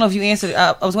don't know if you answered.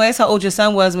 I was going to ask how old your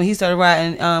son was when he started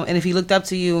riding, and if he looked up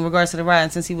to you in regards to the riding,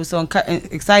 since he was so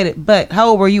excited. But how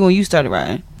old were you when you started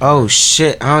riding? Oh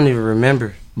shit, I don't even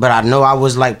remember. But I know I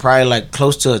was like probably like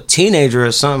close to a teenager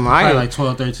or something. I Probably ain't, like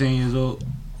 12, 13 years old.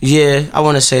 yeah, I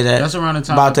want to say that. That's around the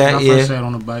time About that, I yeah. first sat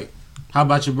on the bike. How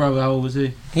about your brother? How old was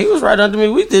he? He was right under me.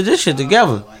 We did this shit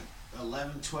together. Like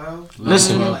 11, 12.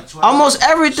 Listen, Like 12. almost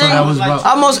everything, So that was about-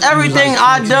 almost everything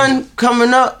I done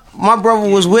coming up, my brother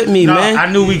was with me, No, man.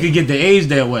 I knew we could get the age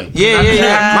that way. Yeah.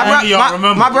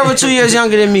 My brother 2 years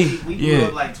younger than me. We grew Yeah.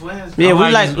 up like twins. Yeah,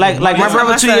 we like like this- my That's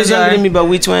brother how 2 my years sons younger are. than me, but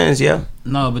we twins, yeah.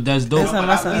 No, but that's dope. That's how my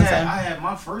But son I said. had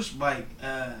my first bike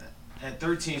at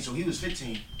 13, so he was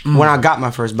 15. When I got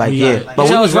my first bike, Yeah. yeah. But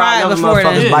we Y'all was was riding riding other before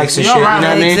motherfuckers' then. bikes and Y'all shit. You know riding-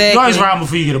 what I mean? Exactly. You always ride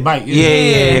before you get a bike.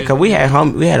 Yeah. Cause we had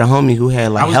a homie who had I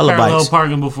like was hella parallel bikes.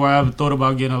 parking before I ever thought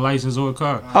about getting a license or a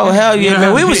car. Oh hell yeah, Yeah.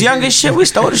 man! We was young as shit. We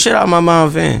stole the shit out of my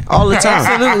mom's van all the time.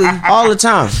 Absolutely. all the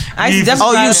time. I used to Oh,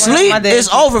 Oh, definitely you ride with sleep? my dad.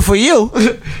 It's over for you.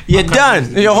 You're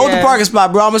done. Yo, hold the Yeah. parking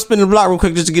spot, bro. I'm gonna spin the block real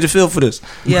quick just to get a feel for this.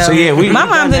 Yeah. So yeah, my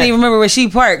mom didn't even remember where she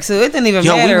parked, so it didn't even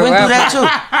Yo, we matter. went through where I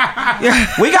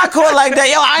that too. We got caught like that.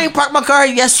 Yo, I ain't parked my car.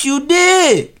 Yes, you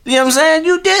did. You know what I'm saying?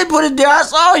 You did put it there. I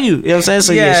saw you. You know what I'm saying?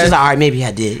 So yeah, Yeah. she's like, all right, maybe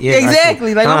I did. Yeah,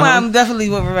 Exactly. Like my Uh-huh. mom definitely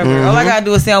would remember. All I gotta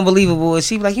do is sound believable. And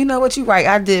she be like, you know what, you right.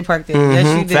 I did park there. Yes,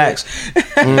 you did. Facts.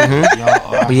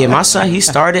 But yeah, my son, he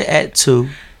started at 2.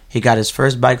 He got his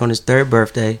first bike on his 3rd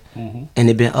birthday, and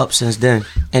it been up since then.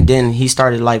 And then he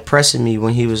started like pressing me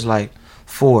when he was like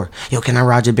 4. Yo, can I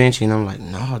ride your benchy? And I'm like,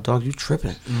 no, dog, you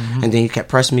tripping. And then he kept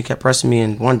pressing me.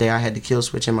 And one day I had the kill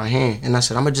switch in my hand, and I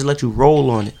said, I'm gonna just let you roll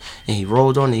on it. And he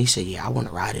rolled on it. He said, yeah, I want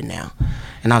to ride it now.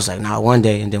 And I was like, nah, one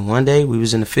day. And then one day we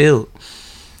was in the field,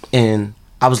 and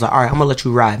I was like, all right, I'm gonna let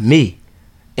you ride me.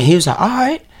 And he was like, all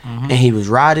right. And he was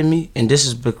riding me, and this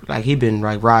is like he been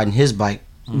like riding his bike,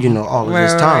 you know, all of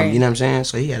this Right, time. right. You know what I'm saying?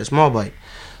 So he had a small bike.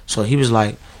 So he was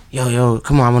like, yo,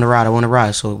 come on, I want to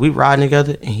ride. So we riding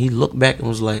together, and he looked back and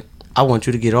was like, I want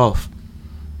you to get off.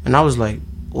 And I was like,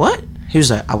 what? He was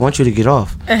like, I want you to get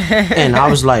off. And I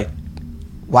was like,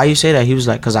 why you say that? He was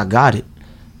like, because I got it.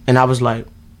 And I was like,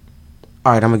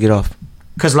 all right, I'm going to get off.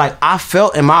 Because, like, I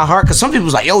felt in my heart, because some people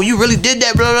was like, yo, you really did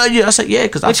that, blah, blah, blah. I said, yeah,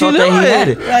 because I felt that he had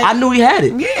it. Like, I knew he had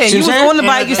it. Yeah, you was on the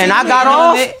bike. And I got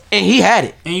off, and he had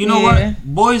it. And you know what?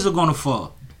 Boys are going to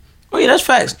fall. Oh, yeah, that's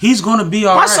facts. He's going to be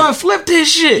all right. My son flipped his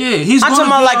shit. Yeah, he's I'm gonna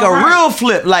talking about be like all a right. real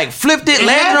flip. Like, flipped it,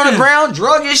 landed on the ground,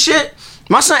 drug his shit.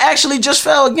 My son actually just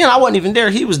fell again. I wasn't even there.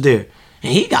 He was there.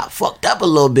 And he got fucked up a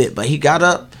little bit, but he got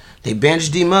up. They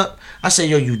bandaged him up. I said,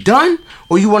 yo, you done?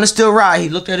 Or you want to still ride? He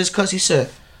looked at his cuss. He said,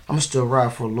 I'm going to still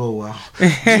ride for a little while.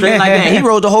 Straight like that. He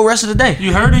rode the whole rest of the day.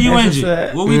 You heard it, you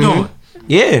injured. What we doing?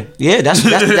 Yeah. That's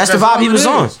the vibe he was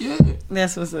on. Yeah.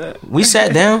 That's what's up. We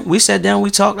sat down, we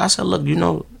talked. I said, look, you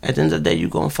know, at the end of the day, you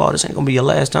going to fall. This ain't going to be your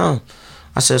last time.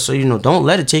 I said, so, you know, don't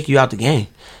let it take you out the game.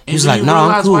 He's like, no,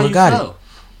 I'm cool. I got it.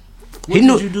 He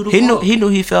knew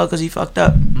he fell because he fucked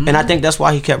up, and I think that's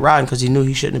why he kept riding, because he knew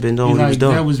he shouldn't have been doing what he was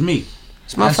doing. That was me.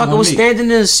 This motherfucker was standing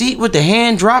in the seat with the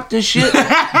hand dropped and shit,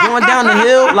 going down the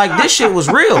hill like this shit was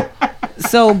real.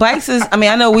 So bikes is, I mean,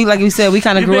 I know we, like you said, we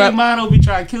kind of grew up. Mine will be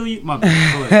trying to kill you.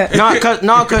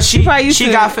 Cause she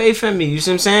got faith in me. You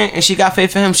see what I'm saying? And she got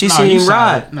faith in him. She seen him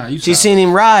ride. She seen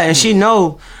him ride, and she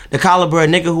know the caliber of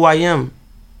nigga who I am.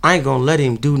 I ain't gonna let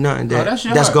him do nothing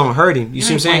that's gonna hurt him. You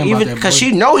see what I'm saying? Even because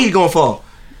she know he gonna fall.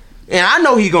 And I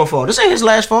know he gonna fall. This ain't his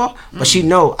last fall. But she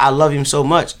know I love him so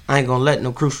much. I ain't gonna let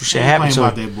no crucial shit happen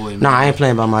to him. Nah, I ain't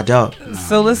playing by my dog.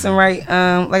 So listen, right?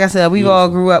 Like I said, we all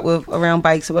grew up with around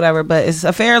bikes or whatever, but it's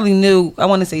a fairly new, I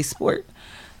want to say, sport.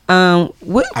 I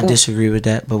disagree with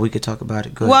that, but we could talk about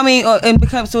it. Good. Well, I mean,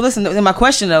 listen to my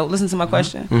question though. Listen to my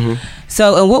question. Mm-hmm.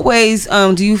 So, in what ways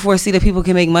do you foresee that people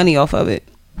can make money off of it?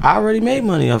 I already made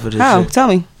money off of this. How? Shit. Tell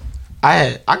me.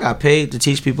 I got paid to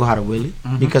teach people how to wheelie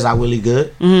because I wheelie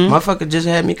good. Motherfucker just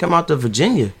had me come out to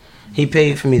Virginia. He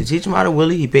paid for me to teach him how to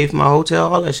wheelie. He paid for my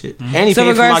hotel, all that shit, and he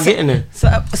paid for my getting there.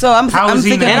 So I'm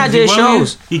thinking, and I did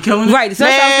shows. He killing it? Right. So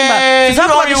man, you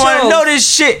don't even want to know this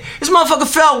shit. This motherfucker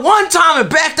fell one time and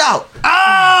backed out.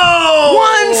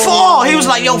 Oh, one fall. He was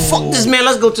like, "Yo, fuck this, man.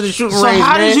 Let's go to the shooting range." So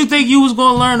how did you think you was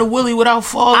gonna learn to wheelie without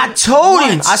falling? I told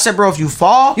him. I said, "Bro, if you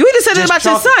fall, you just said it about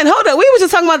your son. Hold up, we was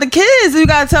just talking about the kids. You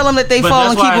gotta tell them that they fall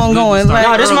and keep on going."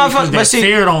 No, this motherfucker.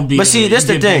 But see, this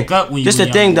the thing. This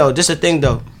the thing,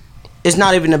 though. It's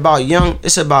not even about young.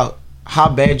 It's about how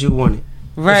bad you want it.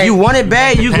 Right. If you want it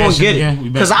bad, you gonna get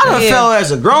it. Because I done fell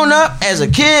as a grown up, as a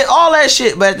kid, all that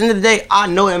shit. But at the end of the day, I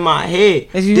know in my head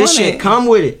this shit come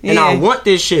with it, and I want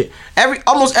this shit.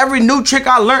 Almost every new trick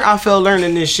I learned, I felt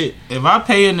learning this shit. If I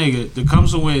pay a nigga to come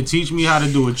somewhere and teach me how to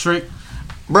do a trick,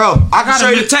 bro, I gotta show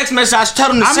you the text message. I tell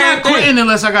them the same thing. I'm not quitting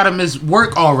unless I gotta miss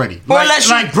work already. Or unless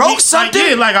you broke something.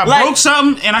 I broke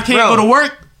something and I can't go to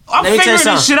work. I'm figuring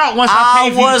this shit out once I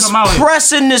pay for you to come out. I was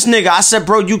pressing this nigga. I said,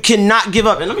 bro, you cannot give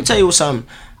up. And let me tell you something.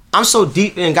 I'm so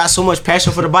deep and got so much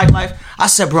passion for the bike life. I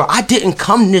said, bro, I didn't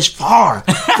come this far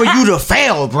for you to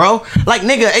fail, bro. Like,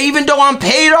 nigga, even though I'm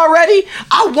paid already,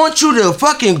 I want you to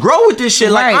fucking grow with this shit.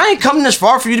 Like, I ain't coming this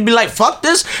far for you to be like, fuck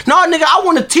this. No, nigga, I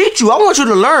want to teach you. I want you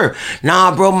to learn.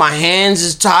 Nah, bro, my hands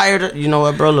is tired. You know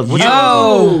what, bro? Look, what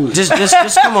you just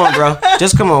come on, bro.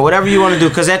 Just come on. Whatever you want to do.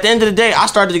 Because at the end of the day, I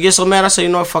started to get so mad. I said, you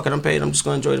know what, fuck it, I'm paid. I'm just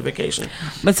going to enjoy the vacation.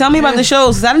 But tell me about the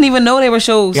shows, because I didn't even know they were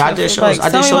shows. Yeah, I did shows. I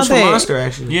did shows for Monster,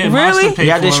 actually. Yeah, really?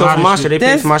 Yeah, I did shows for Monster. They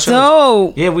paid for my shows. Dope.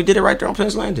 Yeah, we did it right there on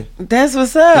Penn's Landing. That's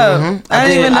what's up. I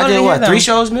didn't even know. I did what? 3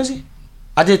 shows, Missy?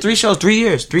 I did 3 shows, 3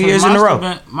 years. 3 years in a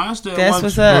row. Monster. That's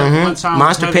what's up. One time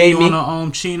Monster paid me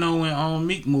on Chino and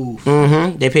Meek Move.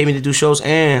 They paid me to do shows,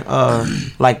 and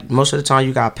like most of the time,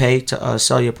 you got paid to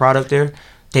sell your product there.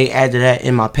 They added that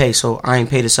in my pay, so I ain't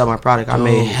paid to sell my product. I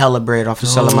made hella bread off of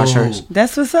selling my shirts.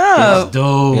 That's what's up. That's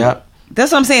dope. Yep. That's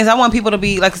what I'm saying. Is I want people to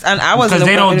be like, I wasn't, because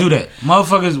they don't do that.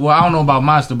 Motherfuckers. Well, I don't know about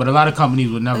Monster, but a lot of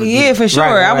companies would never. do Yeah, that. for sure.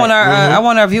 Right. I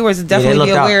want our viewers to definitely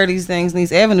be aware out of these things,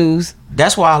 these avenues.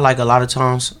 That's why, like, a lot of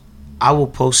times I will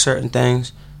post certain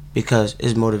things because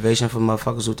it's motivation for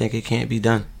motherfuckers who think it can't be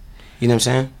done. You know what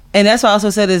I'm saying? And that's why I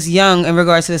also said it's young in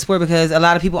regards to the sport, because a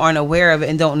lot of people aren't aware of it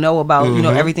and don't know about you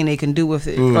know everything they can do with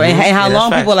it, and how long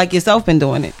people like yourself been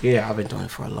doing it. Yeah, I've been doing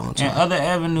it for a long time. And other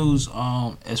avenues,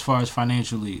 as far as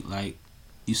financially, like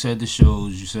you said, the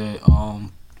shows, you said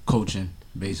coaching,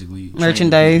 basically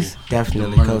merchandise,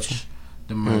 definitely the merch, coaching.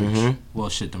 The merch, well,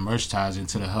 shit, the merch ties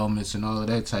into the helmets and all of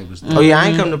that type of stuff. Oh yeah, I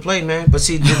ain't come to play, man. But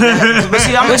see, I'm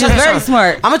gonna tell you very something.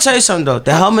 smart. I'm gonna tell you something though.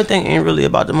 The helmet thing ain't really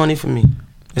about the money for me.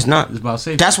 It's not. It's about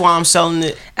safety. That's why I'm selling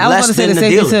it I was less going to say than the the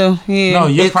safety dealer. too. Yeah. No,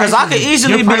 your Because I could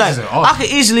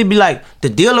easily be like, the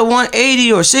dealer want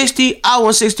 80 or 60. I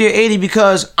want 60 or 80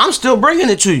 because I'm still bringing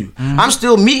it to you. Mm-hmm. I'm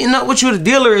still meeting up with you. The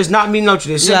dealer is not meeting up with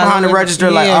you. They sit Yeah, behind the yeah.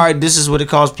 register like, all right, this is what it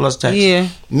costs plus tax. Yeah.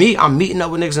 Me, I'm meeting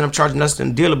up with niggas and I'm charging less than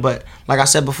the dealer. But like I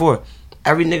said before,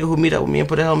 every nigga who meet up with me and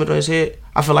put a helmet on his head,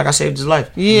 I feel like I saved his life.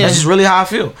 Yeah. That's just really how I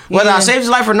feel. Whether Yeah. I saved his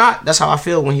life or not, that's how I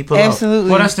feel when he pull up. Absolutely.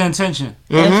 Well, that's the intention.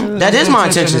 Mm-hmm. That is my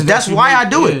intention. That's why I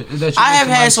do it. That you I have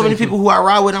make had so many somebody people who I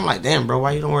ride with. I'm like, damn, bro,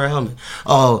 why you don't wear a helmet?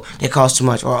 Oh, they cost too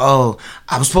much. Or oh,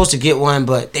 I was supposed to get one,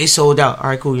 but they sold out. All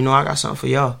right, cool. You know, I got something for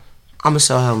y'all. I'm gonna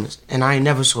sell helmets, and I ain't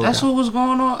never sold That's out. what was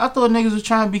going on. I thought niggas was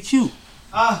trying to be cute.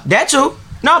 That too.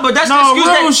 No, but that's No, the excuse.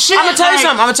 real That, shit, I'm gonna tell you like-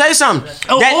 something. I'm gonna tell you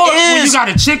something. Or when you is got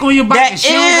a chick on your bike and that she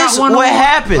don't is got one what on.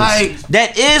 happens. Like,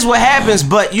 That is what happens.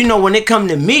 But you know, when it come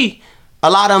to me, a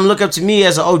lot of them look up to me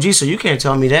as an OG, so you can't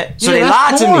tell me that. So Yeah, they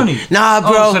that's lied corny. to me. Nah,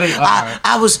 bro, Oh, so they-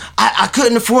 alright. I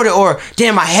couldn't afford it, or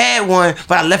damn, I had one,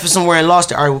 but I left it somewhere and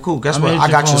lost it. All right, well, cool. Guess I'm what? gonna I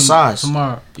hit got your phone size.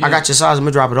 tomorrow. I got your size. I'm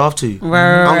gonna drop it off to you.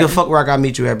 Right. I don't give a fuck where I gotta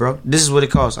meet you at, bro. This is what it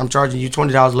costs. I'm charging you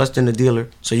 $20 less than the dealer,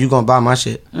 so you gonna buy my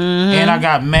shit. And I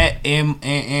got matte and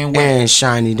wet. And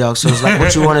shiny, dog. So it's like,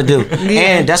 what you want to do?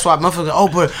 And that's why motherfuckers, oh,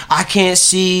 but I can't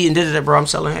see. And da bro. I'm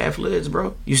selling half lids,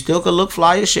 bro. You still could look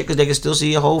fly as shit because they can still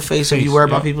see your whole face. If you worry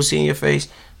about people seeing your face,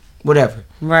 whatever.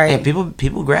 Right. And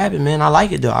people grab it, man. I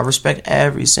like it though. I respect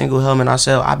every single helmet I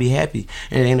sell. I be happy.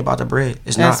 And it ain't about the bread.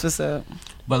 It's That's not. what's up.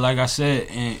 But like I said,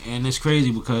 and it's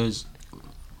crazy because,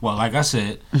 well, like I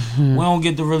said, we don't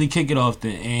get to really kick it off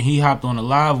there. And he hopped on a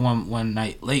live one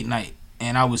night, late night.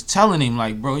 And I was telling him,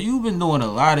 like, bro, you've been doing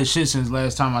a lot of shit since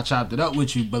last time I chopped it up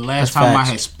with you. But last That's time facts.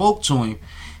 I had spoke to him,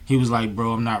 he was like,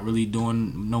 bro, I'm not really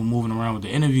doing no moving around with the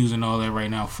interviews and all that right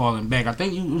now, falling back. I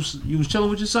think you was chilling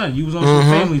with your son. You was on some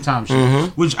family time shit,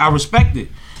 which I respected.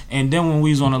 And then when we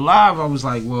was on the live, I was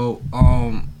like, well,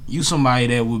 you somebody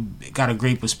that would got a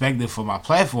great perspective for my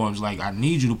platforms. Like, I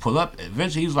need you to pull up.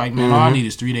 Eventually, he was like, man, all I need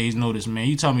is 3 days notice, man.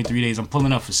 You tell me 3 days, I'm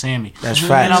pulling up for Sammy. That's And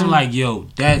facts. I'm like, yo,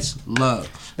 that's love.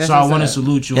 That's so I what's want to up.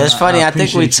 salute you. It's and funny. I think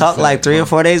we appreciate you talked for like that, 3 or bro.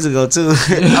 4 days ago too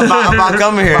about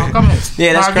coming here. About coming.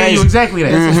 Yeah, that's I'll give you crazy. exactly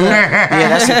that. Yeah,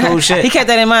 that's some cool shit. He kept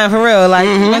that in mind for real. Like,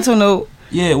 mental note.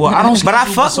 Yeah, well, I don't. But I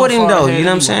schedule fuck so with him far though, ahead you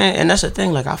know what I'm anyway. saying? And that's the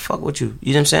thing, like I fuck with you.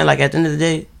 You know what I'm saying? Like at the end of the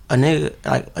day, a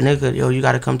nigga, yo, you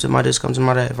gotta come to my this, come to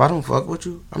my that. If I don't fuck with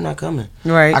you, I'm not coming.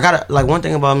 Right. I gotta, like, one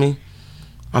thing about me,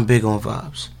 I'm big on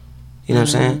vibes. You know what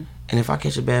I'm saying? And if I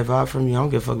catch a bad vibe from you, I don't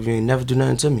give a fuck if you ain't never do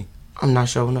nothing to me. I'm not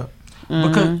showing up.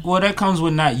 Because well, that comes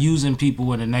with not using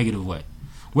people in a negative way.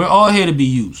 We're all here to be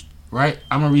used, right?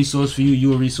 I'm a resource for you.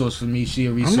 You a resource for me. She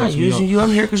a resource I'm not for using you. I'm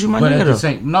here because you my But nigga at the though.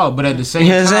 same but at the same You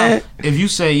know what I'm time, saying? if you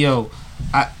say yo,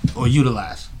 or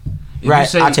utilize, if Right, you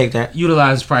say, I take that.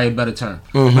 Utilize is probably a better term.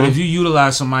 But if you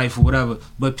utilize somebody for whatever,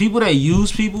 but people that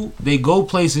use people, they go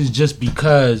places just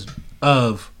because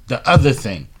of the other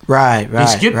thing. Right. They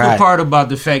skip the part about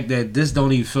the fact that this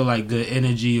don't even feel like good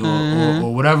energy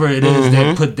or whatever it is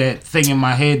that put that thing in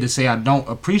my head to say I don't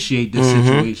appreciate this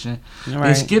situation. They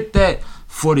Right. skip that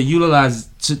for the utilize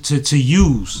to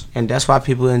use. And that's why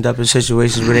people end up in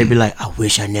situations where they be like, I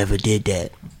wish I never did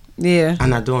that. Yeah. I'm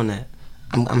not doing that.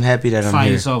 I'm happy that I'm Find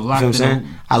here. yourself You know locked what I'm in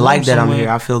saying? a I like room that I'm somewhere. here.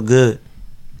 I feel good.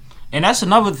 And that's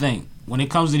another thing when it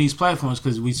comes to these platforms,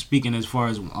 because we speaking as far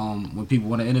as when people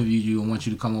want to interview you and want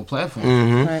you to come on platforms.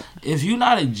 Mm-hmm. Right. If you're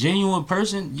not a genuine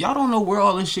person, y'all don't know where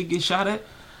all this shit gets shot at.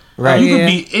 Right. You Yeah. could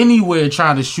be anywhere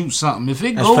trying to shoot something. If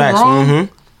it That's go facts. wrong,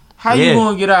 Mm-hmm. how Yeah. you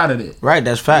gonna get out of it? Right,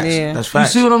 that's facts. Yeah. That's You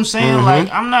facts. see what I'm saying? Mhm.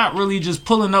 Like, I'm not really just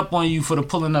pulling up on you for the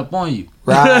pulling up on you.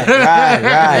 Right.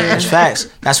 That's facts.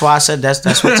 That's why I said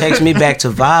that's what takes me back to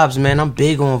vibes, man. I'm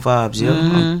big on vibes, yo.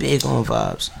 I'm big on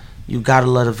vibes. You gotta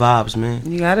love the vibes, man.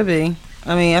 You gotta be.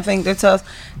 I mean, I think that's tough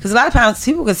because a lot of times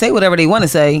people can say whatever they want to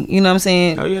say. You know what I'm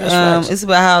saying? Oh, yeah, that's facts. It's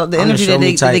about how the I'm the energy show that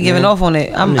me type, they giving man. off on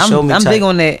it. I'm the show me I'm type. big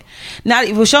on that. Not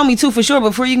well, show me too for sure. But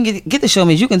before you can get the show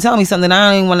me, you can tell me something.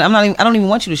 I don't even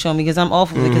want you to show me because I'm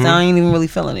off of it because I ain't even really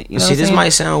feeling it. You know See, what I'm this saying? might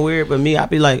sound weird, but me, I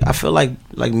feel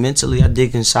like mentally I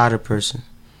dig inside a person.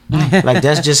 Like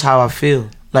that's just how I feel.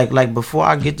 Like before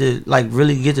I get to like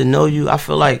really get to know you, I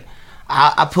feel like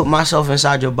I put myself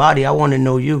inside your body. I want to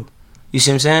know you. You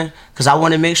see what I'm saying? Because I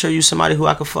want to make sure you somebody who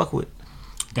I can fuck with.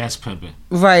 That's pimping.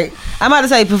 Right. I'm about to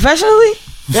say professionally.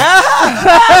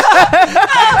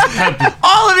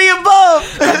 All of the above.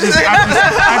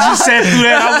 I just said through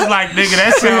that. I was like, nigga,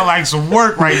 that sound like some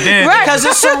work right there. Right. Because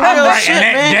it's some I'm real writing shit,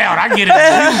 that man. down. I get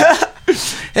it.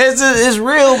 It's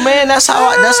real, man. That's how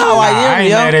I am, I ain't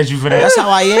yo. mad at you for that. That's how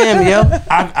I am, yo.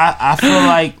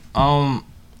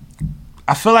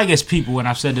 I feel like as people, and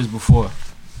I've said this before,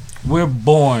 we're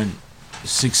born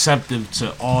susceptible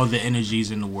to all the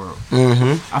energies in the world.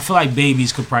 Mm-hmm. I feel like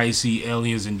babies could probably see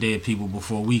aliens and dead people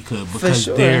before we could because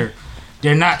sure.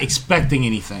 they're not expecting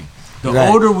anything. The Right.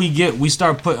 older we get, we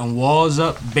start putting walls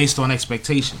up based on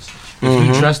expectations. If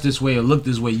you dress this way or look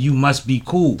this way, you must be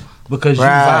cool because you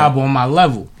Right. vibe on my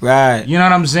level. Right. You know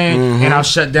what I'm saying? And I'll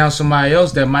shut down somebody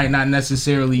else that might not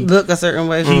necessarily Look a certain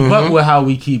way. keep up with how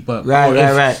we keep up. Right, Or right,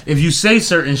 if, right. if you say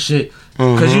certain shit,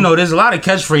 because you know, there's a lot of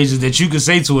catchphrases that you can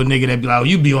say to a nigga that be like, oh,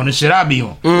 you be on the shit I be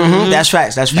on. That's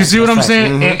facts. That's facts. You see what that's I'm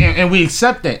facts. saying? And we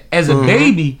accept that. As a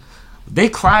baby, they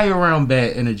cry around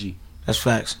bad energy. That's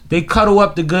facts. They cuddle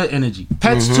up the good energy.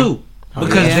 Pets too.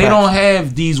 Because yeah. they don't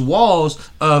have these walls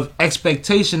of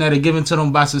expectation that are given to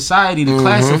them by society to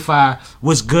classify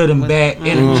what's good and bad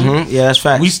energy. Yeah, that's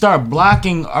facts. We start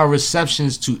blocking our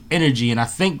receptions to energy, and I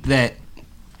think that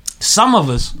some of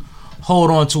us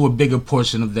hold on to a bigger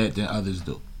portion of that than others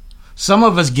do. Some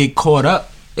of us get caught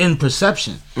up in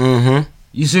perception.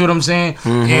 You see what I'm saying?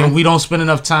 And we don't spend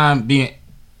enough time being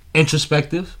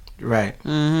introspective, Right.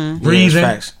 breathing, Yeah,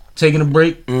 that's facts. taking a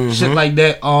break, shit like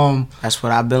that. That's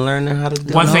what I've been learning how to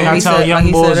do. One thing Like I he tell said- young like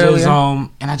he boys said is, earlier.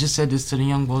 and I just said this to the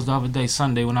young boys the other day,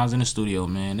 Sunday when I was in the studio,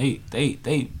 man.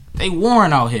 They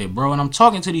warring out here, bro. And I'm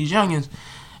talking to these youngins,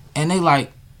 and they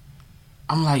like,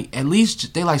 I'm like, at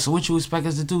least they like, so what you expect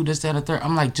us to do? This, that, and the third.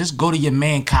 I'm like, just go to your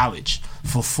man college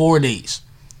for 4 days.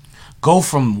 Go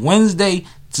from Wednesday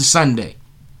to Sunday,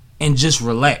 and just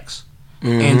relax.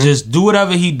 And just do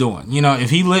whatever he doing. You know, if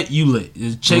he lit, you lit.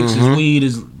 His chicks, his weed,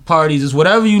 his parties, it's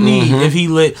whatever you need. If he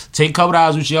lit, take a couple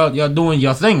hours with y'all doing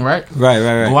your thing, right? Right.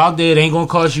 Go out there, it ain't gonna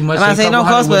cost you much. And I take a say no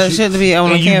couple cost, hundred but with it shouldn't be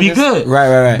on and the you be campus. good.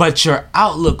 Right. But your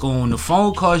outlook on the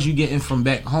phone calls you getting from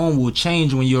back home will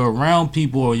change when you're around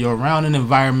people or you're around an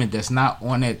environment that's not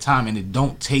on that time, and it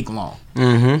don't take long.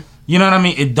 You know what I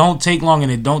mean? It don't take long,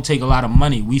 and it don't take a lot of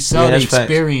money. We sell the that's facts.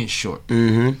 experience short.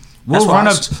 That's We'll why run I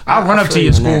up. s- I'll I run up to feel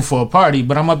your you on school that. for a party,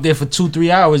 but I'm up there for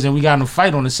 2-3 hours, and we got in a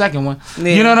fight on the second one.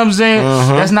 Yeah. You know what I'm saying?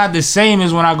 That's not the same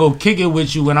as when I go kick it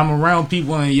with you when I'm around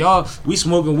people and y'all we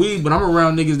smoking weed, but I'm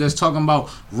around niggas that's talking about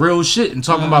real shit and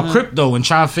talking about crypto and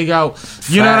trying to figure out.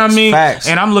 You know what I Facts, mean? facts.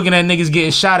 And I'm looking at niggas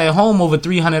getting shot at home over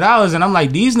 $300, and I'm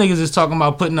like, these niggas is talking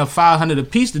about putting up $500 a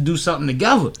piece to do something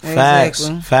together. Facts.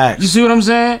 Exactly. Facts. You see what I'm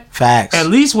saying? Facts. At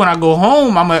least when I go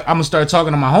home, I'm gonna start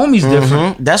talking to my homies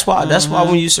different. That's why. That's why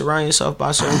when you surround yourself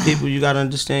by certain people, you gotta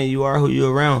understand you are who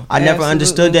you're around. I never Absolutely.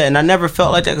 understood that, and I never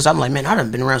felt like that because I'm like, man, I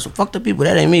done been around some fucked up people.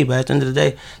 That ain't me. But at the end of the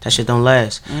day, that shit don't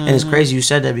last. And it's crazy you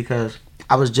said that because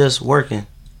I was just working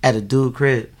at a dude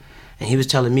crib. And he was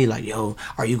telling me like, yo,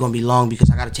 are you gonna be long because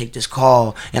I gotta take this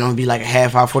call and I'm gonna be like a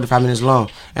half hour, 45 minutes long.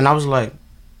 And I was like,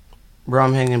 bro,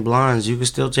 I'm hanging blinds. You can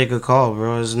still take a call,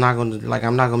 bro. It's not gonna like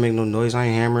I'm not gonna make no noise. I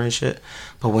ain't hammering shit.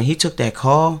 But when he took that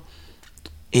call,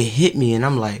 it hit me, and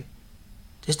I'm like,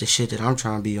 this the shit that I'm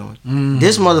trying to be on.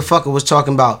 This motherfucker was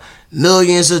talking about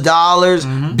millions of dollars,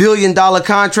 $1 billion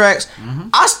contracts.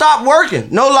 I stopped working.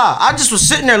 No lie. I just was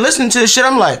sitting there listening to this shit.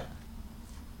 I'm like,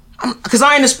 because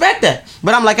I ain't expect that.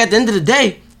 But I'm like, at the end of the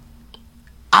day,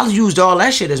 I used all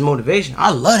that shit as motivation.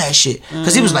 I love that shit.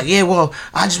 Because he was like, yeah, well,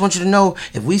 I just want you to know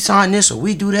if we sign this or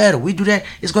we do that,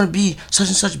 it's going to be such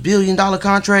and such $1 billion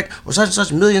contract or such and such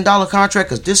 $1 million contract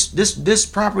because this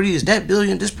property is that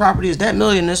billion, this property is that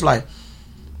million. It's like,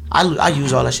 I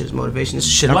use all that shit as motivation. This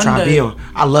is shit I'm One trying to day- be on.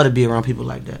 I love to be around people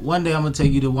like that. One day I'm gonna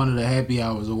take you to one of the happy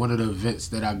hours or one of the events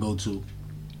that I go to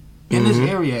in this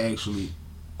area actually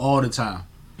all the time,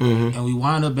 and we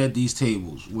wind up at these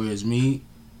tables where it's me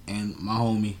and my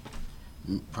homie,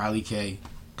 probably K,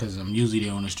 because I'm usually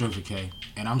there on the strip for K,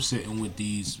 and I'm sitting with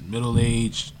these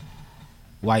middle-aged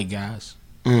white guys,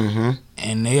 and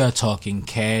they are talking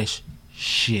cash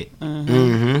shit.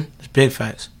 It's big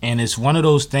facts. And it's one of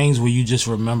those things where you just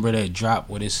remember that drop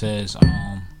where it says,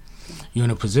 you're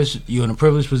in a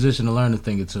privileged position to learn a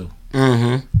thing or two.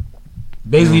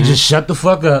 Basically, just shut the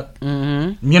fuck up. You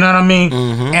know what I mean?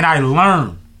 And I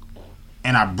learn,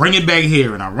 and I bring it back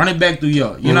here, and I run it back through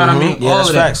y'all. You know what I mean? Yeah, All that's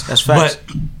of that. facts. That's facts.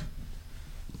 But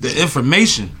the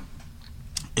information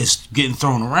is getting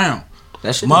thrown around.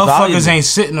 That shit is Motherfuckers valuable. ain't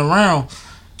sitting around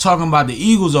talking about the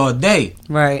Eagles all day,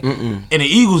 Right. and the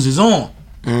Eagles is on.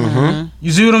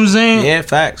 You see what I'm saying? Yeah,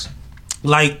 facts.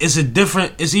 Like, it's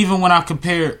it's even when I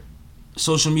compare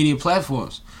social media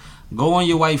platforms. Go on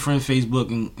your white friend Facebook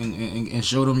and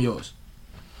show them yours.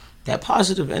 That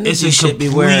positive It's energy a should be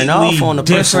wearing completely off on the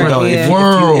person different though.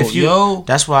 world, yo.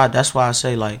 That's why I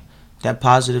say like that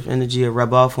positive energy will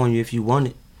rub off on you if you want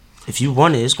it. If you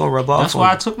want it, it's gonna rub off. That's on why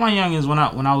I you. took my youngins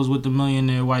when I was with the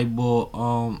millionaire white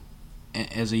boy.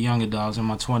 as a young adult. I was in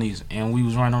my 20s, and we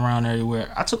was running around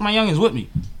everywhere. I took my youngins with me.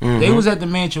 They was at the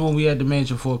mansion when we had the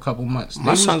mansion for a couple months.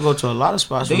 My son go to a lot of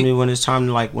spots with me when it's time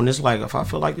to like, when it's like, if I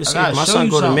feel like this, my son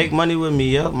go to make money with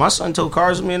me. Yeah, my son told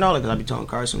cars with me and all that, because I be talking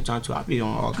cars sometimes too. I be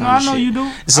on all kinds of shit. I know you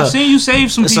do. I seen you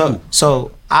save some people.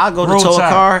 So I go to tow a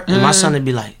car, and my son would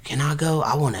be like, "Can I go?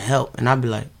 I want to help," and I'd be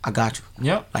like, "I got you."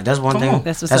 Yep. Like that's one thing.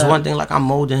 That's one thing. Like I'm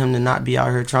molding him to not be out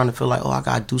here trying to feel like, oh, I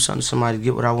gotta do something to somebody to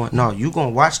get what I want. No, you gonna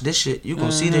watch this shit. You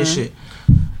gonna see this shit.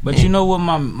 But you know what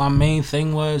my main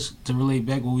thing was, to relate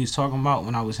back what we was talking about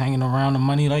when I was hanging around the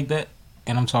money like that,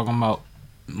 and I'm talking about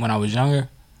when I was younger,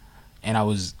 and I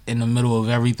was in the middle of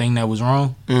everything that was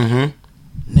wrong.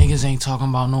 Niggas ain't talking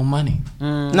about no money.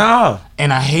 No.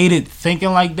 And I hated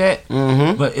thinking like that.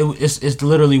 But it's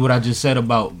literally what I just said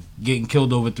about getting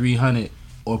killed over 300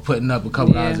 or putting up a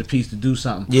couple dollars a piece to do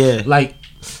something. Yeah. Like,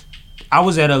 I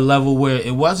was at a level where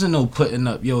it wasn't no putting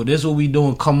up, yo, this what we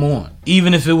doing, come on.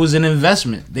 Even if it was an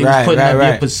investment, they was putting up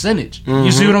their percentage.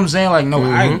 You see what I'm saying? Like, no,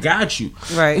 I got you.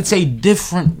 Right. It's a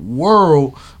different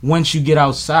world once you get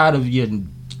outside of your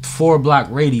 4-block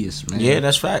radius, man. Yeah,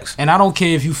 that's facts. And I don't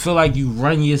care if you feel like you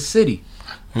run your city.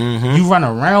 You run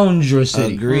around your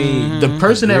city. Agreed. The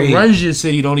person that runs your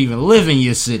city don't even live in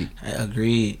your city.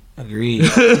 Agreed.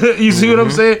 You see what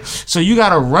I'm saying? So you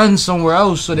gotta run somewhere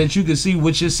else so that you can see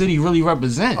what your city really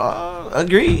represents.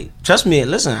 Agreed. Trust me.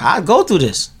 Listen, I go through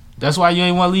this. That's why you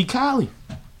ain't want to leave Cali.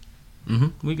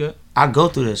 We good. I go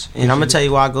through this, and I'm gonna tell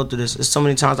you why I go through this. It's so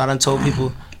many times I done told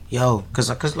people, yo, cause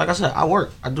like I said, I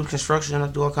work, I do construction, I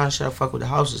do all kinds of shit. I fuck with the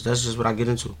houses. That's just what I get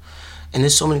into. And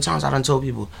there's so many times I done told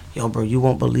people, yo, bro, you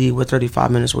won't believe what 35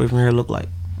 minutes away from here look like.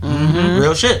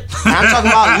 Real shit. And I'm talking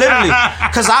about literally,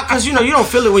 cause you know you don't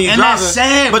feel it when you're driving. That's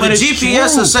sad, but the it's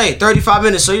GPS true. will say 35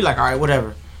 minutes, so you're like, all right,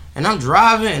 whatever. And I'm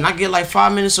driving, and I get like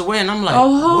 5 minutes away, and I'm like,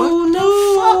 what the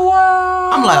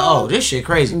fuck? I'm like, oh, this shit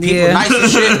crazy. People nice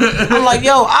and shit. I'm like,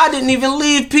 yo, I didn't even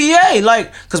leave PA,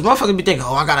 like, cause motherfuckers be thinking,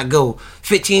 oh, I gotta go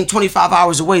 15, 25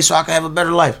 hours away so I can have a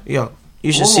better life. Yo.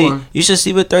 You should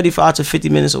see what 35 to 50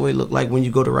 minutes away look like when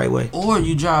you go the right way. Or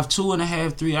you drive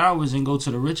 2.5, 3 hours and go to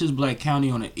the richest black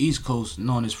county on the East Coast,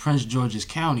 known as Prince George's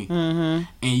County, and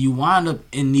you wind up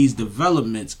in these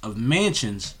developments of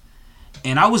mansions.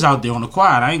 And I was out there on the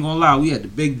quiet. I ain't gonna lie. We had the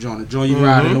big joint, the joint you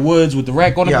ride in the woods with the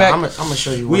rack on the back. I'm gonna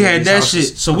show you. We had that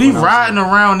shit. So we riding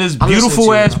around this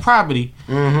beautiful ass property,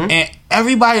 and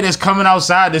everybody that's coming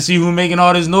outside to see who making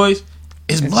all this noise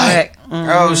is black.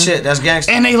 Oh shit, that's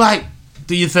gangster. And they like,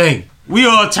 do your thing. We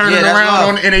all turning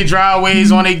around in their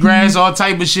driveways, on their grass, all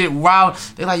type of shit. Wow,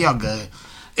 they like, y'all good.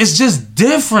 It's just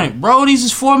different, bro. These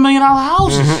is $4 million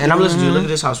houses. And I'm listening to you. Look at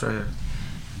this house right here.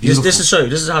 This is show you.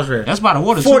 This is the house right here. That's by the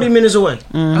water. 40 minutes away.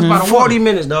 That's by the 40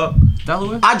 minutes, dog.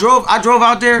 Delaware. I drove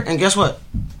out there, and guess what?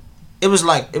 It was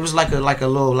like a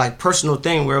little like personal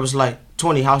thing where it was like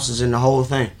 20 houses in the whole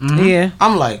thing. Yeah.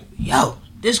 I'm like, yo,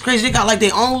 this crazy. They got like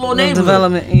their own little neighborhood.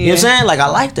 Development. Yeah. You know what I'm saying? Like I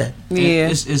like that. Yeah.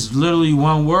 It's literally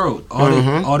one world.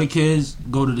 All the kids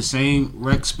go to the same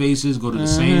rec spaces, go to the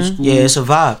same school. Yeah, it's a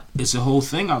vibe. It's a whole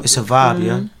thing out there. It's a vibe,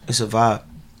 yeah. It's a vibe.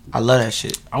 I love that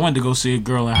shit. I went to go see a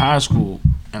girl in high school,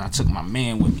 and I took my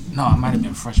man with me. No, I might have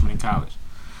been a freshman in college.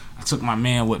 I took my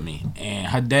man with me, and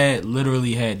her dad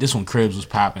literally had, this when Cribs was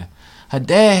popping. Her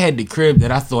dad had the crib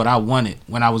that I thought I wanted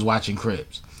when I was watching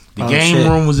Cribs. The game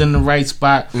room was in the right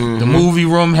spot. The movie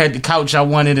room had the couch I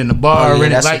wanted and the bar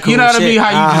in it. Like, cool, you know what I mean? How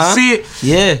you can see it.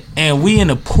 Yeah. And we in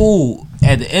the pool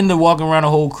at the end of walking around the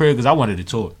whole crib because I wanted to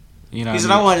tour. You know, he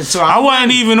said I wanted to tour. I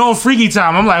wasn't even on freaky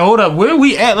time. I'm like, hold up, where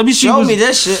we at? Let me see. Show me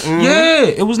that shit. Yeah,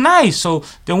 it was nice. So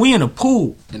then we in the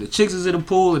pool, and the chicks is in the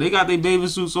pool, and they got their bathing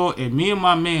suits on, and me and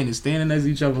my man is standing next to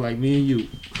each other like me and you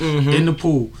in the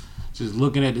pool, just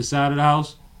looking at the side of the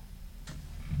house.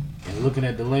 And looking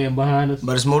at the land behind us.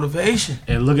 But it's motivation.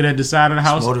 And looking at the side of the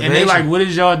house. And they like, what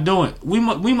is y'all doing? We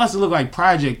must have looked like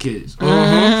project kids.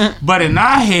 But in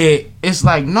our head, it's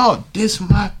like, no, this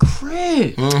my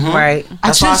crib. Right.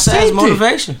 That's why I say it's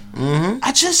motivation.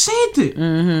 I just seen it.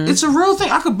 It's a real thing.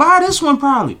 I could buy this one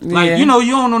probably. Like, you know,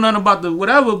 you don't know nothing about the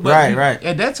whatever. But right.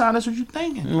 At that time, that's what you're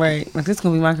thinking. Right. Like, this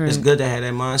going to be my crib. It's good to have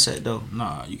that mindset, though.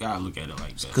 Nah, you got to look at it like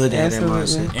that. It's good to have that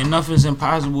mindset. And nothing's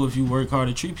impossible if you work hard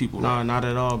to treat people. No, not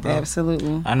at all, bro.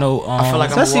 Absolutely. I know. I feel like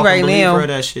especially I'm a right now. of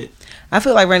that shit. I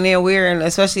feel like right now we're in,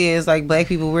 especially as like black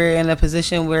people, we're in a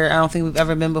position where I don't think we've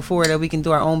ever been before that we can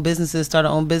do our own businesses, start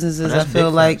our own businesses. I feel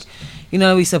like, you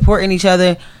know, we supporting each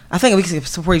other. I think we can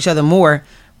support each other more,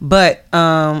 but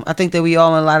I think that we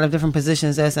all in a lot of different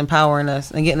positions that's empowering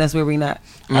us and getting us where we're not.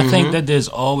 I think that there's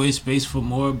always space for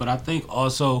more, but I think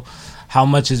also how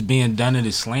much is being done, it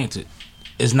is slanted.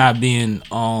 It's not being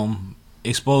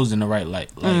exposed in the right light.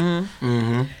 Like, I could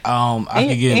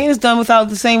And give it's done without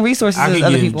the same resources I as could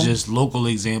other give people. just local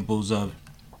examples of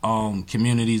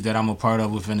communities that I'm a part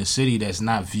of within the city that's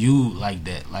not viewed like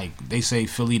that. Like they say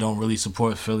Philly don't really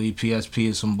support Philly. PSP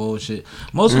is some bullshit.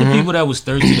 Most of the people that was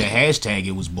thirsty to hashtag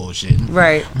it was bullshit.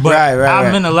 Right. But Right.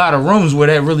 I'm in a lot of rooms where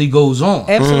that really goes on.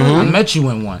 Absolutely. I met you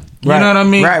in one. You Right. know what I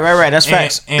mean? Right. That's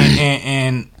facts.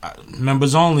 And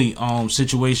members only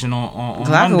situation on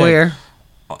Monday. Glockaware.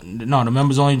 No, the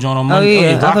members only joint on Oh Monday.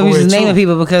 yeah, I thought we was Glockaware just naming too.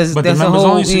 people because But that's the a members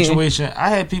whole only situation, I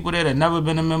had people there that never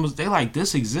been in members. They like,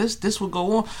 this exists, this would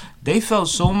go on. They felt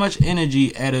so much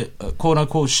energy at a quote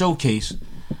unquote showcase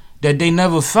that they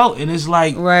never felt, and it's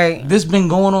like, Right. this been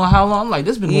going on how long? I'm like,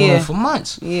 this been going Yeah. on for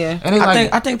months. Yeah. And it's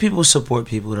like, I think people support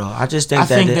people though. I just think I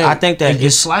think that it gets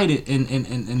it's slighted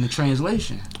in the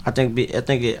translation. I think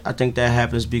that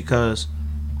happens because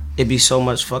it be so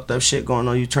much fucked up shit going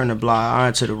on. You turn the blind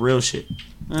eye to the real shit.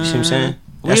 You see what I'm saying?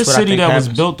 We're a what I city think that was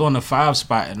happens. built on the 5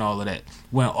 spot and all of that.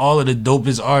 When all of the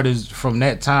dopest artists from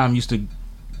that time used to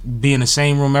be in the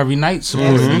same room every night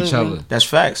supporting each other. That's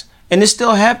facts. And it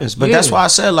still happens. But that's Yeah. why I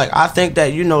said, like, I think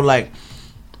that, you know, like,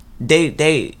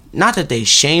 they not that they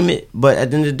shame it, but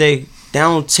at the end of the day, they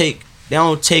don't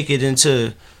take it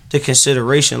into the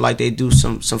consideration like they do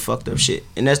some fucked up shit.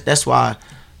 And that's why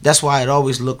it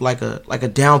always looked like a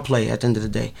downplay at the end of the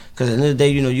day. Because at the end of the day,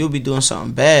 you know, you'll be doing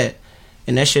something bad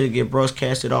and that shit'll get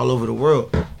broadcasted all over the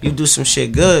world. You do some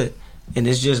shit good and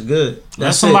it's just good. Let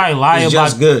That's somebody it. lie It's about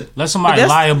just good. Let somebody But that's-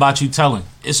 lie about you telling.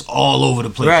 It's all over the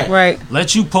place. Right. Right.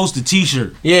 Let you post a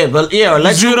T-shirt. Yeah, but or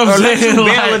let see you what I'm bail saying? a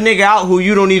Like- nigga out who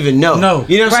you don't even know. No.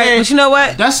 You know what I'm Right. saying? But you know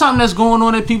what? That's something that's going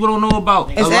on that people don't know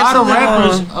about. It's A lot of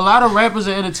absolutely rappers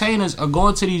and entertainers are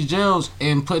going to these jails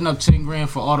and putting up 10 grand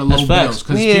for all the low That's facts. bills.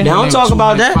 'Cause Yeah. people They don't make talk too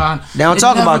about much that. fine. They don't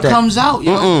talk about that. It never comes out,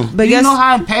 yo. Mm-mm. But you guess- know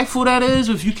how impactful that is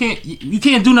if you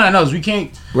can't do nothing else. We can't.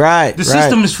 Right. The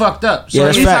system is fucked up. So Yeah, at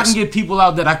that's least facts. I can get people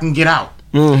out that I can get out.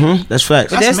 That's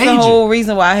facts. That's That's major. the whole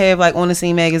reason why I have like On the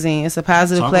Scene magazine. It's a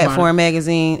positive Talk about platform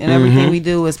magazine, and everything we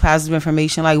do is positive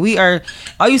information. Like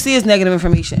all you see is negative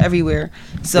information everywhere.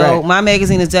 So Right. my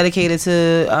magazine is dedicated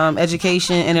to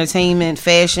education, entertainment,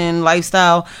 fashion,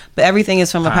 lifestyle, but everything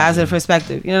is from a positive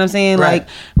perspective. You know what I'm saying? Right. Like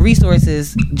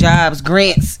resources, jobs,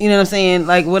 grants. You know what I'm saying?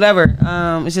 Like whatever.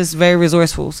 It's just very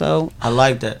resourceful. So I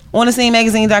like that.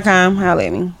 OnTheSceneMagazine.com. Holla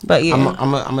at me. But yeah.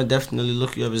 I'm gonna definitely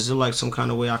look you up. Is there like some kind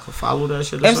of way I could follow that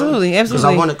shit? Or Absolutely, something?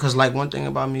 absolutely. Cause like one thing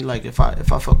about me, like if I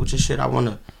fuck with your shit, I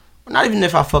wanna. Not even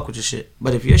if I fuck with your shit,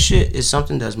 but if your shit is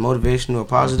something that's motivational or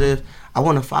positive, I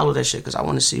want to follow that shit because I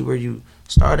want to see where you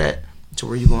start at to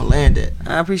where you gonna land at.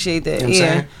 I appreciate that. You know what I'm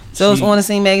Yeah. saying? So it's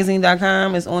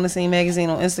OnTheSceneMagazine.com. It's On the Scene Magazine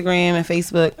on Instagram and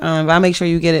Facebook. But I make sure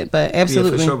you get it. But Yeah,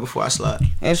 absolutely, for sure. Before I slide.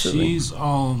 absolutely. She's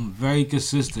very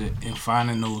consistent in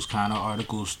finding those kind of